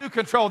 but I do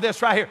control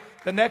this right here.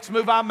 The next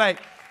move I make.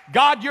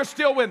 God, you're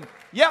still with me.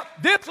 Yep,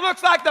 this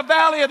looks like the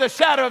valley of the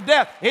shadow of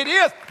death. It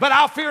is, but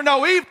I'll fear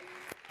no evil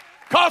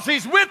because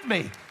he's with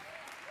me.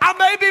 I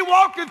may be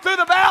walking through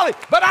the valley,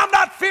 but I'm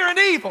not fearing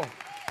evil.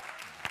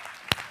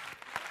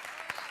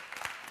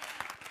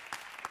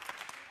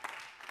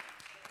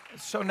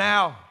 So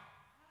now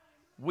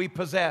we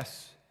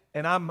possess,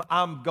 and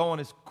I'm going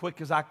as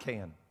quick as I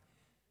can.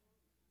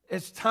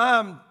 It's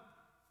time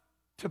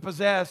to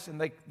possess,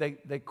 and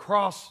they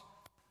cross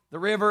the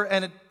river,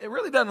 and it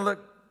really doesn't look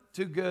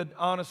too good,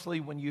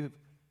 honestly, when you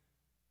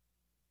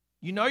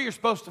know you're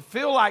supposed to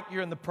feel like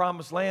you're in the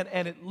promised land,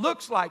 and it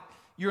looks like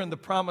you're in the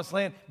promised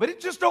land, but it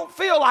just don't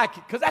feel like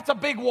it, because that's a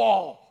big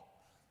wall.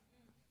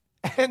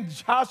 And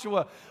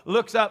Joshua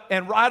looks up,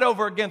 and right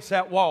over against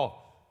that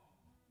wall,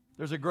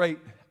 there's a great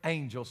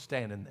angel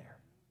standing there.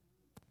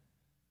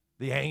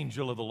 The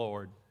angel of the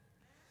Lord.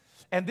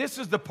 And this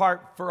is the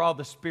part for all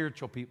the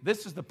spiritual people.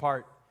 This is the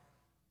part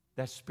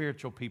that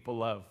spiritual people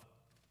love.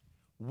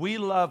 We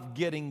love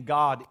getting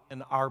God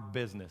in our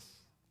business.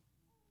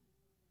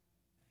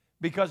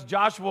 Because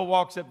Joshua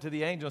walks up to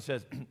the angel and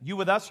says, you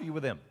with us or you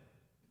with them?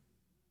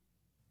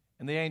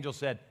 And the angel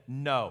said,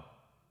 no.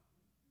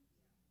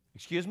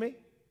 Excuse me?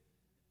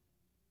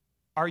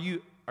 Are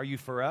you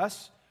for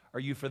us? Are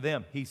you for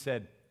them? He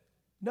said,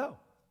 no.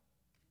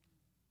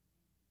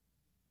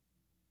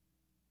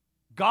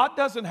 God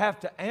doesn't have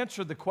to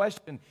answer the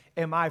question,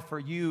 am I for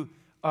you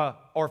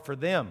or for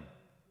them?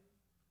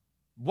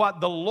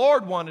 What the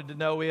Lord wanted to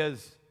know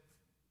is,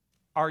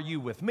 are you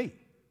with me?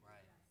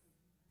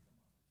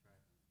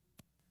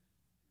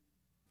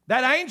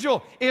 That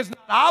angel is not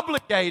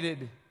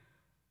obligated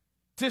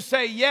to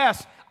say,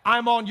 yes,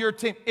 I'm on your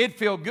team. It'd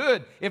feel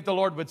good if the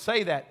Lord would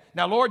say that.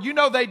 Now, Lord, you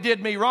know they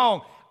did me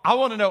wrong. I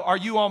want to know, are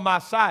you on my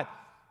side?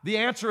 The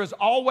answer is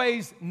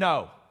always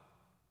no.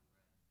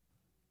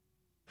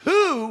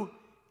 Who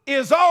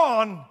is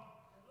on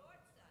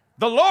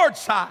the Lord's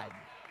side?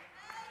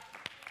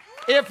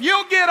 If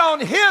you'll get on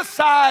his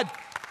side,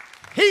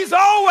 he's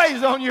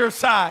always on your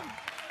side.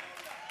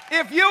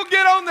 If you'll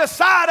get on the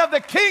side of the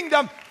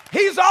kingdom,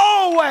 he's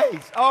always,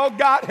 oh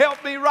God,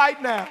 help me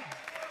right now.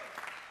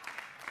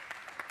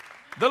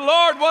 The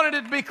Lord wanted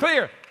it to be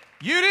clear.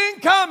 You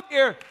didn't come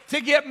here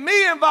to get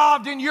me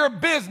involved in your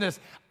business.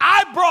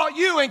 I brought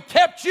you and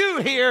kept you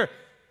here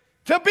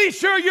to be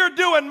sure you're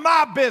doing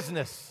my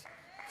business.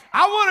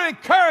 I want to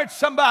encourage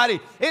somebody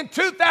in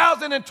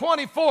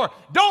 2024,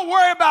 don't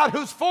worry about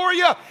who's for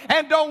you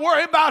and don't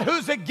worry about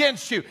who's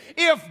against you.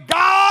 If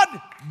God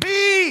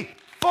be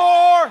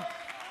for,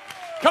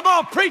 come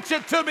on, preach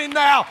it to me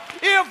now.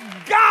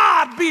 If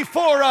God be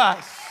for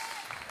us.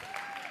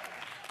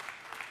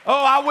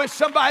 Oh, I wish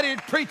somebody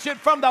would preach it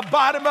from the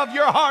bottom of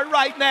your heart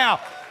right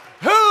now.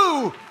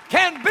 Who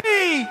can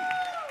be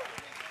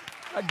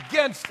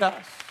against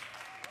us?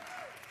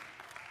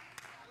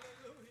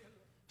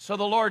 So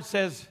the Lord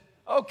says,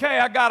 okay,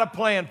 I got a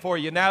plan for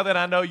you now that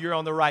I know you're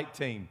on the right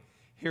team.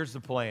 Here's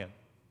the plan.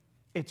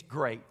 It's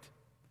great.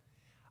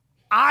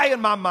 I,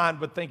 in my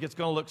mind, would think it's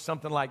going to look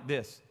something like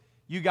this.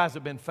 You guys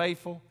have been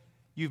faithful.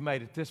 You've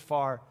made it this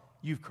far.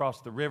 You've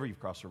crossed the river. You've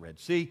crossed the Red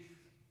Sea.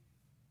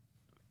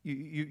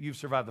 You've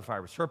survived the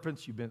fire with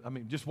serpents.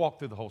 Just walk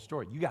through the whole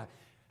story. You got,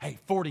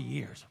 40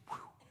 years. Whew,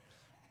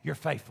 you're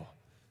faithful.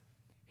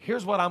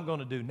 Here's what I'm going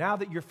to do. Now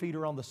that your feet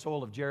are on the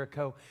soil of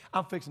Jericho,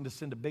 I'm fixing to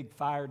send a big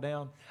fire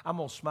down. I'm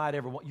going to smite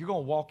everyone. You're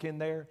going to walk in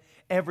there.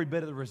 Every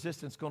bit of the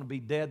resistance is going to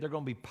be dead. They're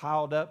going to be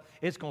piled up.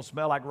 It's going to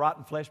smell like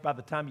rotten flesh by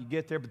the time you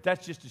get there. But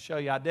that's just to show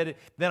you I did it.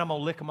 Then I'm going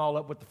to lick them all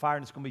up with the fire,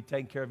 and it's going to be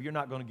taken care of. You're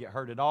not going to get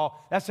hurt at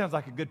all. That sounds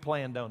like a good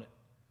plan, don't it?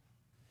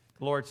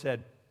 The Lord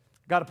said,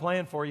 got a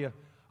plan for you.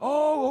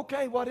 Oh,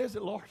 okay. What is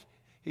it, Lord?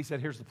 He said,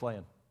 here's the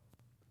plan.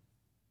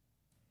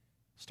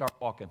 Start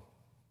walking.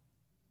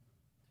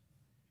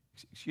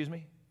 Excuse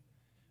me?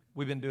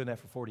 We've been doing that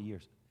for 40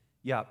 years.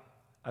 Yeah,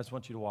 I just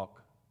want you to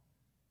walk.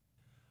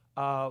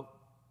 What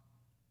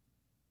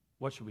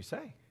should we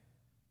say?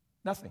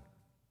 Nothing.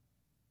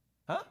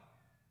 Huh?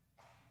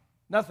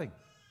 Nothing.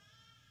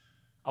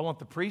 I want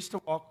the priest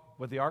to walk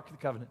with the Ark of the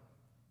Covenant.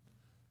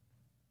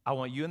 I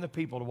want you and the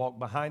people to walk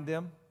behind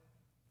them,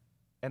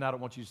 and I don't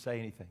want you to say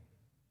anything.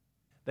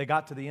 They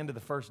got to the end of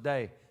the first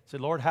day,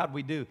 said, Lord, how'd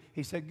we do?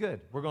 He said, good.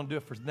 We're going to do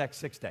it for the next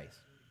 6 days.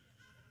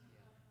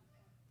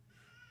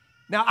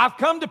 Now, I've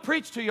come to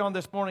preach to you on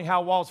this morning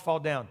how walls fall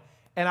down,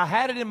 and I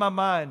had it in my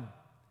mind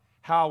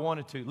how I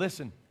wanted to.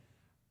 Listen,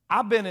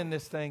 I've been in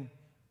this thing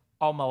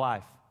all my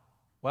life.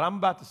 What I'm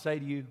about to say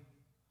to you,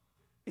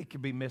 it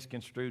could be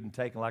misconstrued and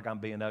taken like I'm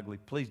being ugly.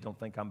 Please don't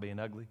think I'm being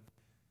ugly.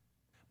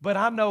 But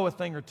I know a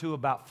thing or two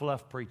about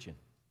fluff preaching.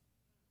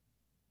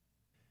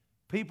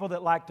 People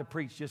that like to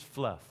preach just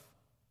fluff.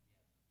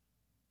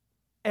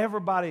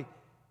 Everybody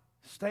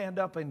stand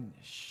up and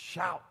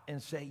shout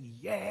and say,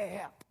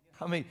 yeah.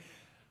 I mean,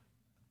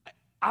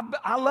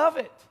 I love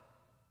it.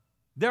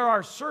 There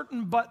are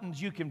certain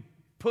buttons you can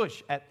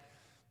push at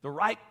the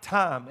right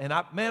time. And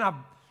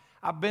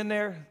I've been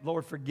there.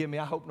 Lord, forgive me.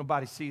 I hope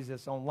nobody sees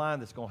this online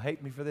that's going to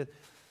hate me for this.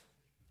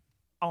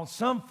 On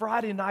some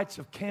Friday nights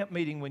of camp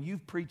meeting, when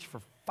you've preached for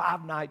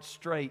 5 nights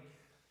straight,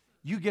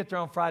 you get there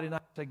on Friday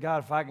night and say,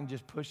 God, if I can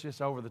just push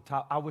this over the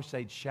top, I wish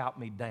they'd shout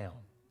me down.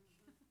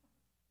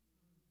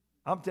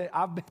 I'm telling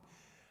you,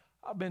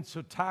 I've been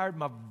so tired.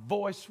 My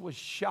voice was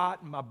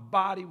shot and my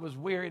body was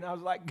weary. And I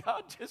was like,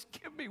 God, just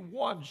give me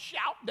one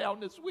shout down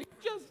this week.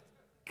 Just,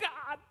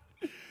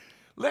 God,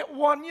 let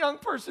one young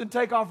person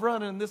take off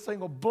running and this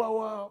thing will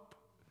blow up.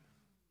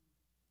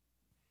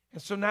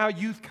 And so now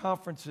youth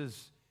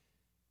conferences,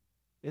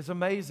 it's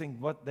amazing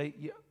what like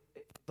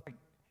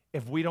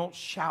if we don't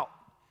shout,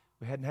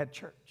 we hadn't had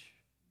church.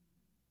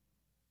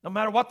 No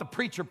matter what the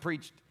preacher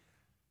preached,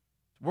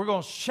 we're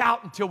going to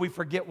shout until we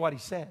forget what he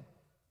said.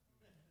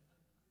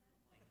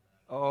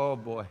 Oh,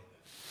 boy.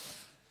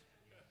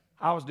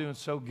 I was doing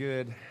so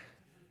good.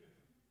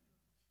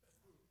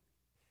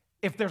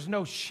 If there's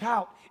no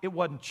shout, it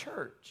wasn't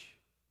church.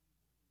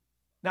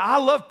 Now, I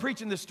love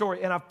preaching this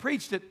story, and I've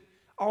preached it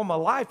all my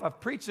life. I've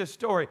preached this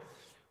story.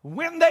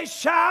 When they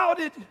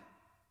shouted,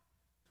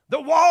 the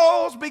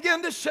walls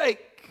began to shake.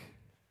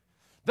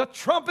 The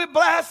trumpet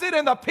blasted,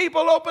 and the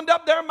people opened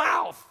up their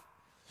mouth.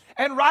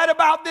 And right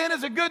about then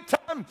is a good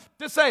time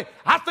to say,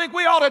 I think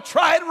we ought to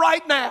try it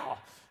right now.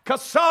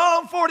 Because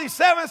Psalm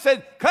 47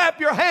 said, clap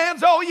your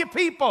hands, all you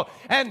people,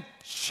 and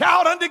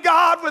shout unto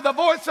God with a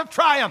voice of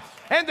triumph.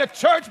 And the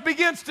church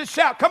begins to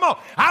shout. Come on,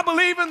 I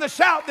believe in the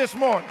shout this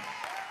morning.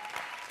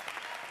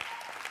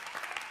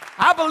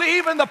 I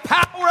believe in the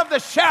power of the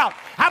shout.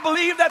 I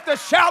believe that the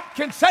shout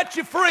can set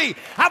you free.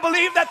 I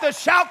believe that the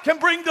shout can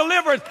bring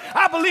deliverance.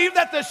 I believe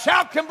that the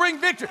shout can bring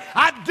victory.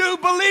 I do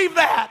believe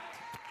that.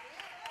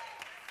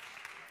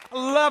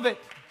 I love it.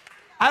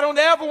 I don't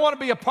ever want to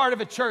be a part of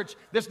a church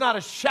that's not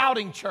a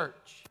shouting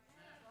church.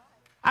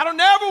 I don't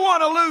ever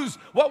want to lose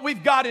what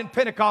we've got in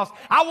Pentecost.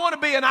 I want to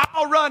be an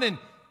aisle running,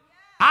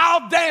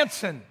 aisle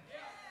dancing,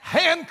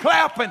 hand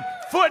clapping,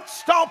 foot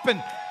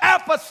stomping,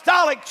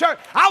 apostolic church.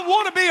 I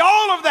want to be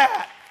all of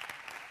that.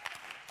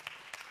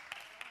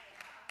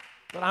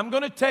 But I'm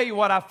going to tell you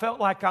what I felt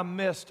like I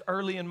missed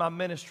early in my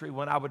ministry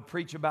when I would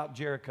preach about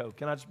Jericho.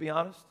 Can I just be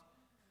honest?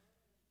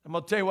 I'm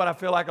going to tell you what I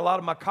feel like a lot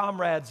of my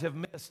comrades have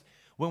missed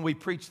when we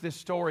preach this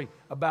story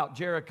about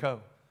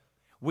Jericho.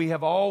 We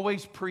have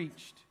always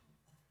preached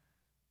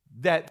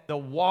that the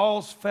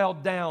walls fell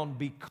down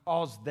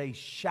because they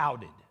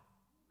shouted.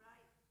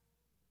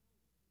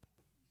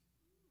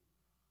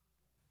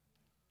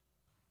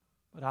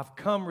 But I've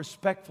come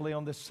respectfully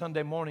on this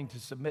Sunday morning to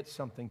submit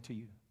something to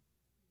you.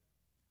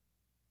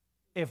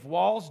 If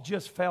walls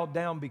just fell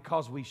down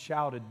because we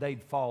shouted,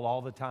 they'd fall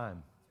all the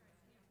time.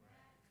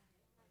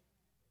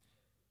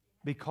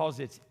 Because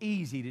it's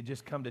easy to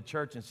just come to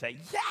church and say,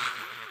 yeah!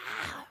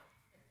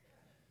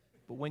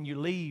 But when you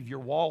leave, your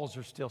walls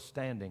are still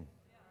standing.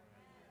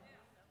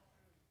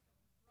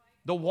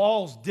 The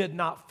walls did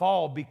not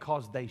fall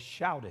because they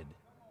shouted.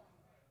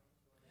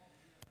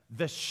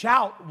 The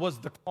shout was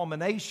the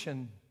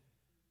culmination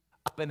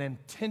of an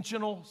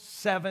intentional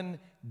 7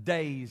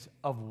 days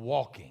of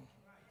walking.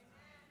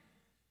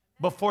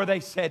 Before they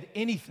said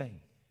anything,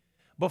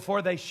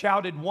 before they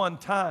shouted one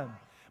time,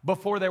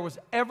 before there was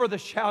ever the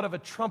shout of a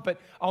trumpet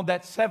on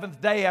that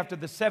 7th day after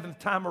the 7th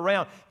time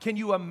around. Can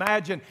you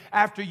imagine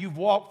after you've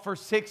walked for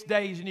 6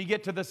 days and you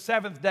get to the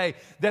 7th day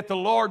that the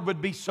Lord would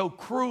be so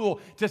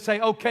cruel to say,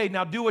 okay,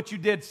 now do what you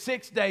did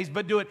 6 days,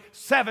 but do it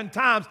 7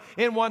 times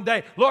in one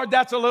day. Lord,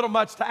 that's a little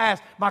much to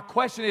ask. My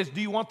question is,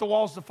 do you want the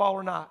walls to fall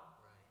or not?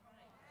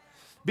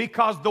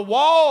 Because the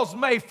walls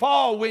may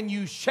fall when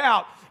you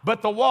shout,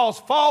 But the walls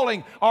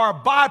falling are a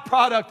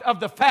byproduct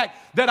of the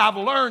fact that I've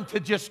learned to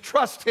just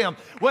trust Him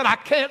when I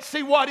can't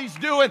see what He's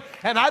doing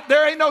and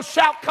there ain't no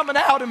shout coming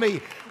out of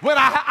me. When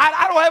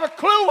I don't have a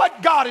clue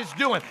what God is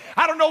doing.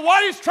 I don't know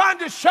what He's trying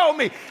to show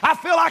me. I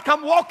feel like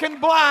I'm walking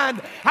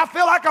blind. I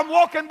feel like I'm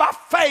walking by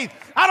faith.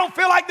 I don't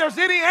feel like there's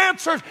any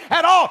answers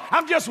at all.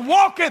 I'm just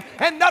walking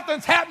and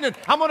nothing's happening.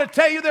 I'm going to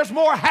tell you there's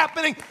more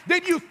happening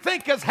than you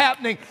think is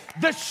happening.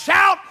 The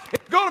shout is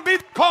going to be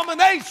the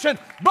culmination,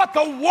 but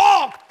the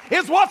walk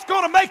is what's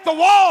going to make the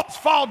walls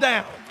fall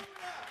down.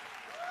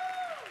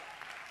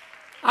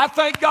 I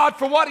thank God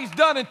for what He's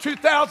done in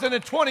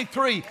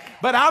 2023,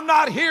 but I'm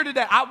not here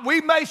today.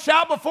 We may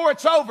shout before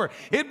it's over.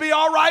 It'd be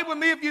all right with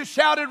me if you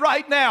shouted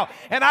right now,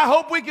 and I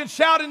hope we can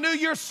shout in New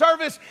Year's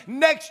service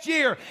next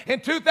year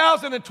in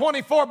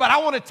 2024, but I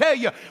want to tell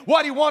you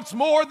what He wants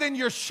more than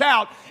your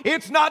shout.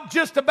 It's not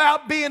just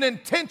about being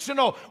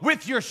intentional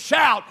with your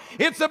shout.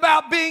 It's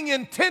about being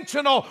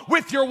intentional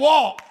with your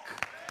walk.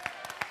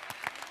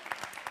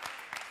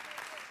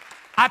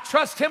 I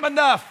trust Him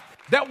enough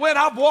that when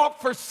I've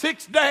walked for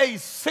 6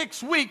 days,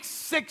 6 weeks,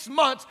 6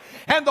 months,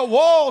 and the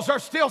walls are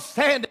still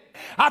standing,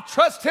 I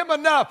trust Him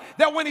enough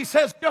that when He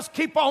says, just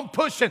keep on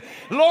pushing.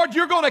 Lord,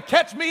 you're going to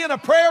catch me in a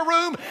prayer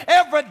room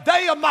every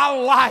day of my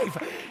life.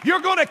 You're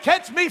going to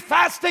catch me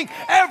fasting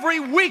every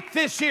week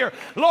this year.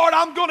 Lord,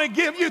 I'm going to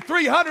give you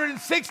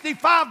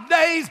 365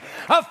 days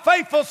of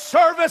faithful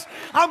service.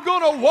 I'm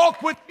going to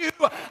walk with you.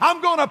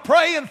 I'm going to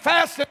pray and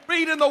fast and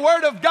read in the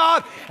Word of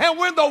God. And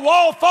when the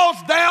wall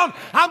falls down,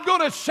 I'm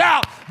going to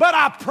shout. But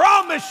I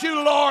promise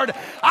you, Lord,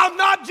 I'm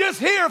not just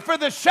here for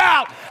the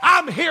shout.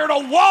 I'm here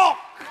to walk.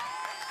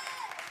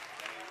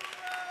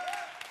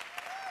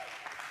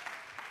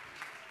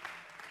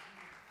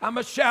 I'm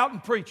a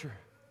shouting preacher.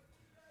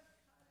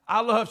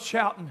 I love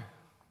shouting.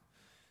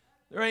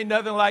 There ain't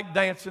nothing like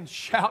dancing,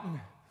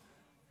 shouting.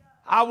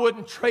 I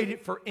wouldn't trade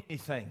it for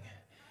anything.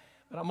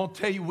 But I'm going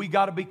to tell you, we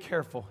got to be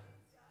careful,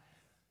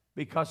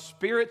 because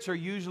spirits are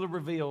usually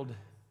revealed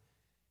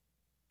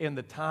in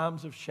the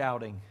times of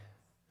shouting.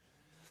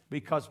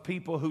 Because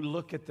people who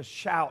look at the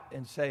shout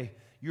and say,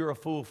 you're a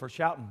fool for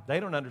shouting, they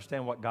don't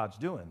understand what God's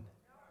doing.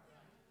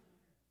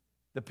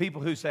 The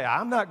people who say,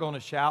 I'm not going to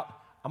shout,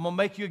 I'm going to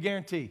make you a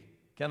guarantee.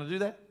 Can I do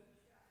that?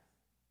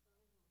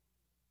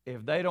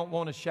 If they don't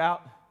want to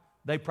shout,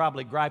 they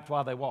probably griped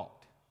while they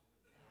walked.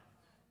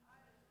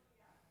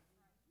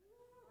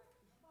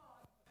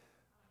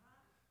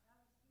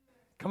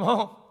 Come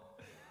on.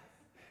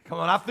 Come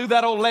on. I threw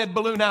that old lead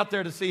balloon out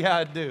there to see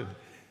how it'd do.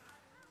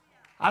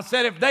 I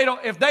said if they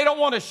don't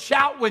want to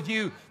shout with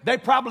you, they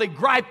probably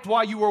griped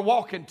while you were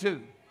walking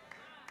too.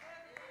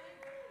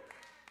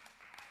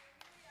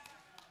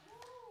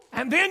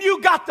 And then you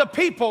got the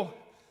people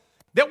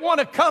that want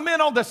to come in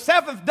on the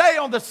 7th day,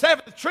 on the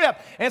 7th trip,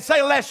 and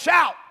say, let's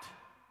shout.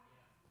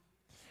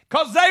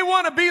 Because they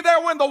want to be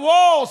there when the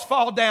walls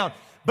fall down.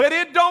 But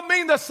it don't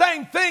mean the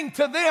same thing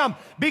to them,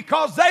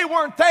 because they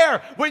weren't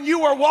there when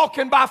you were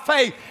walking by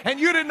faith and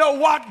you didn't know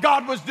what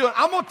God was doing.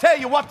 I'm going to tell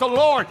you what the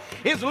Lord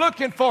is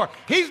looking for.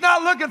 He's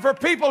not looking for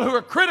people who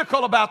are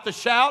critical about the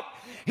shout.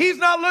 He's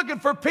not looking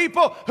for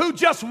people who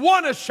just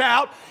want to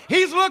shout.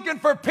 He's looking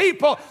for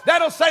people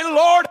that'll say,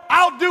 Lord,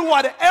 I'll do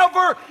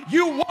whatever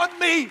you want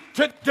me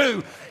to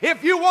do.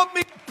 If you want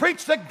me to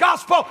preach the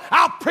gospel,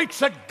 I'll preach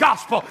the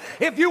gospel.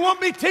 If you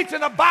want me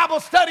teaching a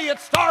Bible study at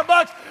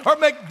Starbucks or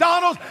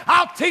McDonald's,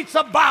 I'll teach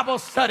a Bible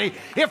study.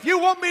 If you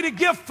want me to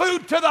give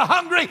food to the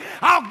hungry,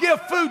 I'll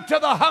give food to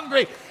the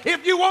hungry.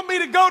 If you want me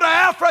to go to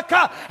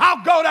Africa,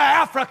 I'll go to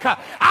Africa.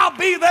 I'll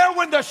be there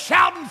when the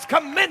shouting's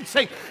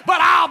commencing,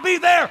 but I'll be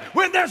there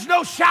when there's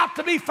no shout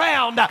to be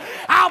found.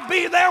 I'll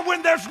be there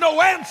when there's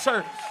no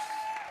answers.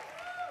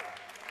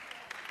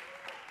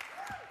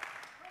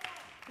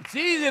 It's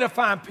easy to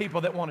find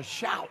people that want to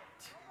shout.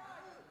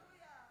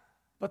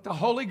 But the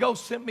Holy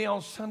Ghost sent me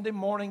on Sunday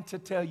morning to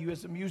tell you,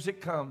 as the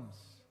music comes,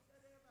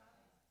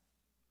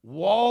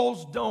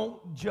 walls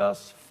don't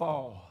just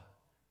fall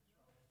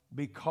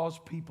because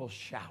people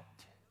shout.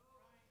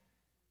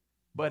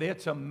 But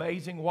it's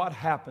amazing what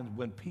happens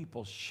when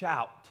people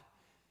shout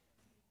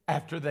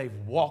after they've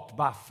walked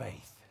by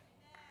faith.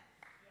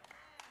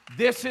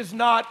 This is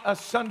not a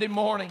Sunday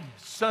morning,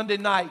 Sunday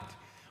night,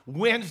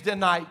 Wednesday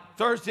night,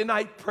 Thursday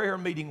night prayer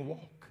meeting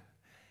walk.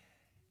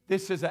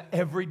 This is a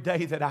every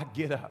day that I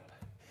get up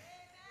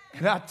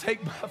and I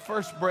take my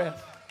first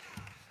breath.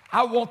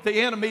 I want the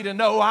enemy to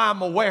know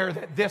I'm aware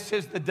that this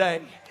is the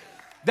day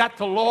that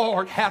the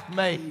Lord hath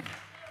made.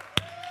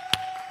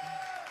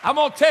 I'm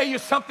going to tell you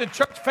something,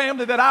 church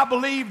family, that I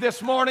believe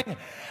this morning.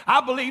 I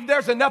believe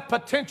there's enough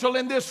potential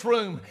in this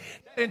room.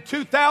 In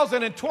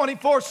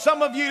 2024,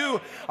 some of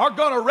you are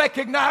going to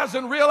recognize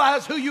and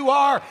realize who you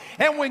are.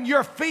 And when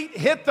your feet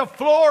hit the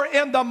floor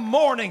in the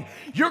morning,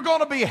 you're going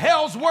to be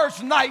hell's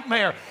worst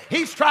nightmare.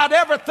 He's tried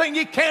everything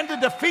he can to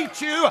defeat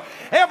you,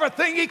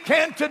 everything he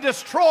can to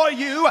destroy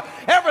you,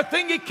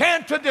 everything he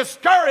can to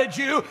discourage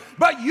you.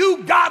 But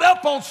you got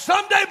up on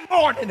Sunday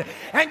morning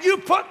and you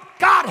put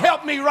God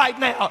help me right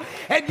now,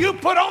 and you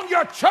put on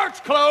your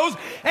church clothes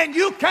and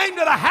you came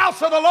to the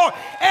house of the Lord,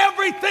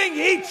 everything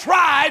he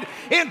tried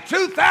in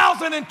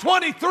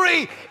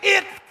 2023,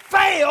 it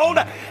failed,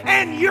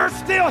 and you're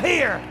still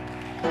here.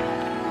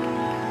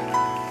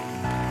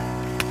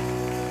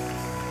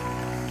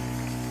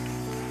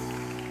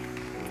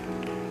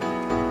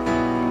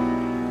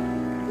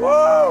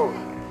 Woo!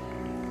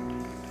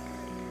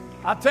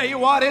 I tell you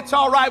what, it's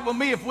all right with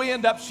me if we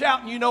end up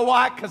shouting. You know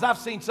why? Because I've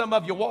seen some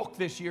of you walk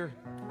this year.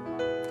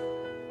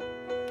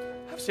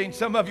 I've seen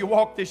some of you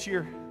walk this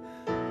year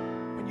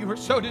when you were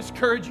so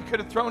discouraged you could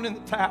have thrown in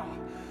the towel.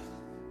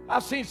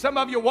 I've seen some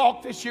of you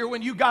walk this year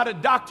when you got a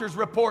doctor's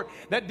report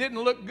that didn't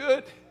look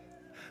good.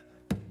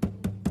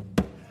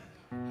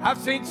 I've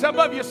seen some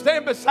of you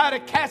stand beside a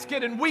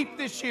casket and weep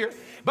this year,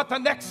 but the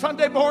next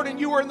Sunday morning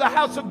you were in the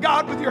house of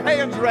God with your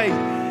hands raised.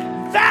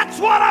 That's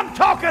what I'm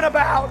talking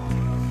about.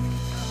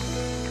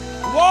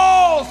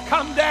 Walls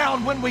come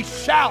down when we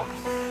shout,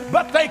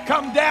 but they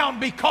come down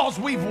because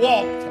we've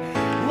walked.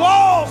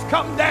 Walls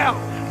come down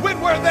when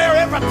we're there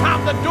every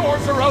time the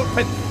doors are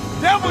open.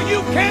 Devil,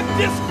 you can't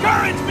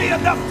discourage me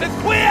enough to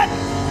quit.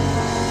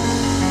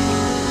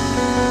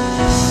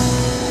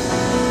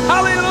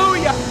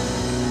 Hallelujah.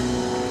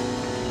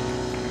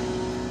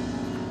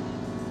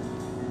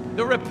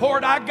 The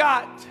report I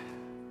got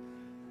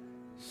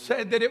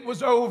said that it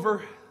was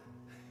over.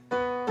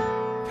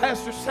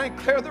 Pastor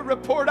St.Clair, the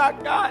report I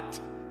got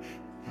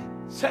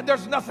said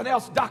there's nothing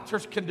else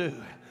doctors can do.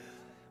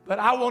 But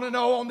I want to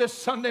know on this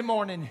Sunday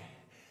morning,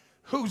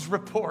 whose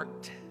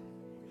report?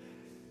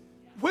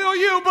 Will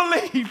you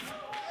believe?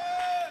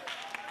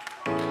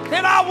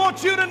 And I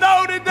want you to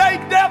know today,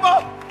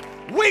 devil,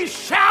 we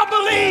shall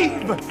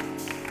believe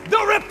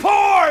the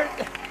report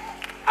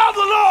of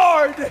the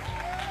Lord.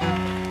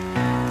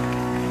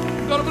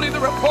 I'm going to believe the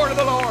report of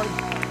the Lord.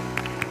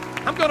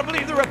 I'm going to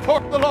believe the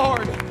report of the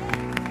Lord.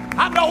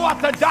 I know what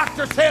the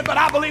doctor said, but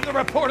I believe the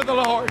report of the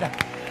Lord.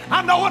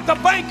 I know what the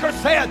banker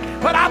said,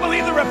 but I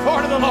believe the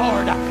report of the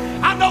Lord.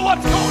 I know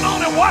what's going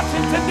on in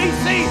Washington,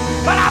 D.C.,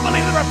 but I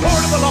believe the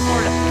report of the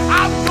Lord.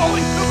 I'm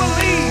going to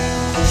believe.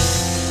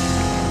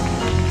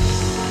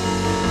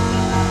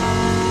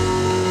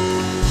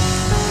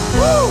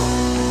 Woo!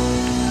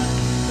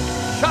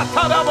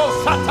 Shatarabo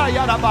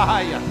satayara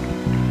bahaya.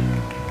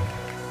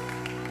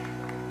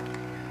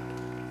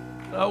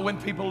 Oh, when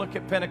people look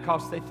at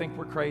Pentecost, they think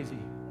we're crazy.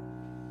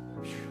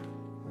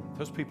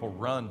 Those people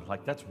run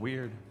like that's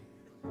weird.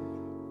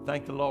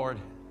 Thank the Lord.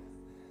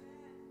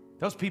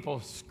 Those people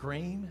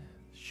scream,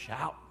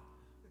 shout.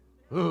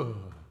 Ooh.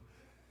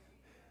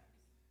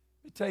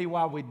 Let me tell you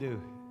why we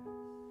do.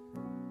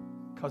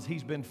 Because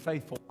he's been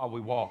faithful while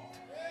we walked.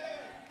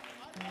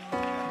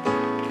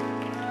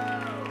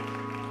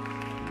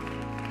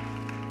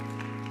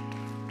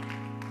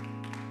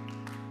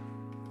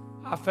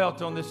 I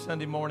felt on this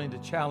Sunday morning to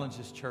challenge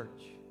this church.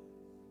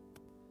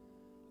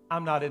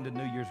 I'm not into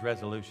New Year's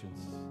resolutions.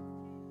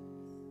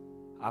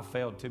 I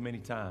failed too many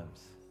times.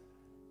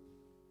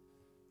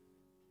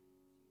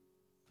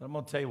 But I'm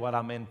going to tell you what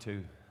I'm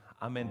into.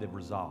 I'm into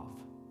resolve.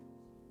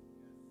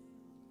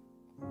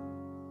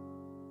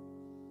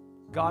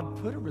 God,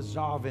 put a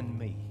resolve in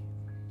me.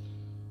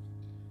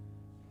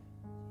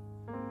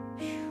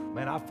 Whew,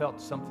 man, I felt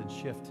something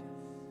shift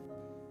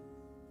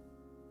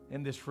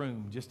in this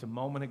room just a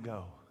moment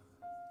ago.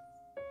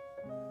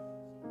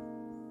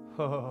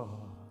 Oh.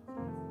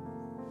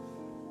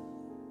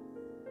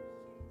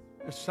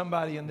 There's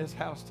somebody in this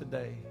house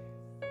today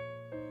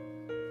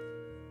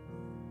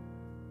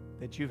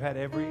that you've had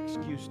every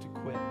excuse to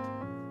quit.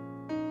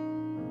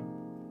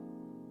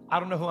 I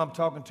don't know who I'm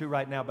talking to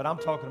right now, but I'm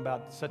talking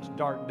about such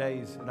dark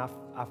days, and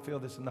I feel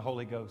this in the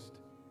Holy Ghost.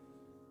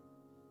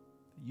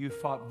 You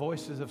fought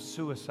voices of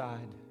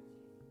suicide.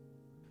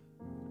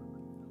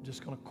 I'm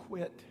just going to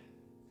quit.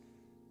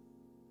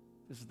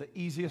 This is the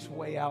easiest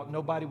way out.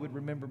 Nobody would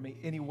remember me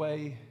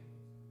anyway,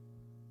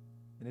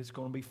 and it's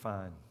going to be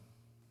fine.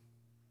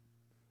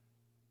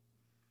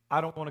 I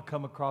don't want to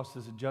come across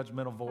as a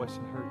judgmental voice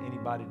and hurt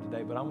anybody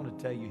today, but I want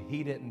to tell you,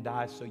 he didn't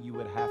die so you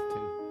would have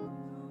to.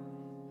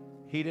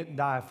 He didn't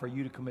die for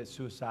you to commit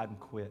suicide and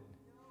quit.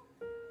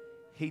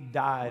 He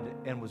died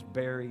and was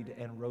buried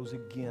and rose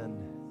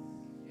again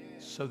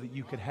so that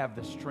you could have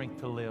the strength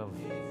to live.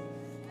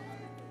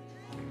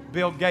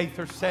 Bill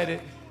Gaither said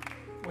it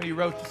when he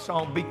wrote the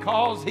song,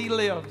 because he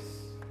lives.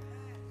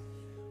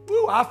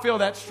 Woo, I feel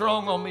that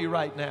strong on me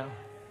right now.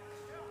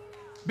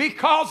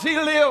 Because he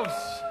lives,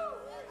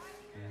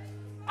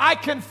 I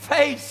can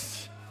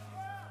face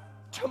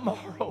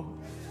tomorrow.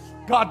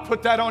 God,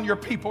 put that on your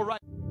people right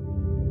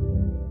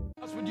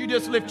now. Would you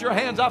just lift your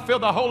hands? I feel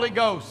the Holy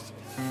Ghost.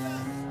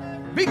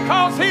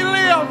 Because he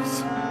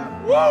lives.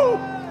 Woo!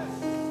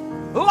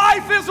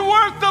 Life is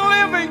worth the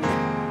living.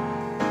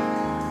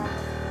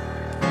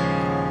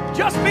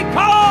 Just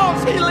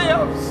because he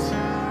lives.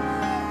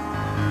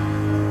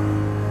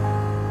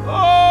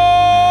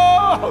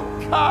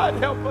 Oh, God,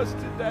 help us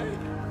today.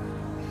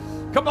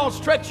 Come on,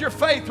 stretch your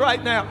faith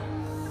right now.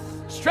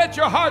 Stretch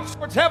your hearts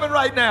towards heaven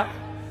right now.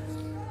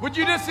 Would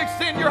you just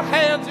extend your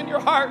hands and your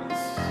hearts?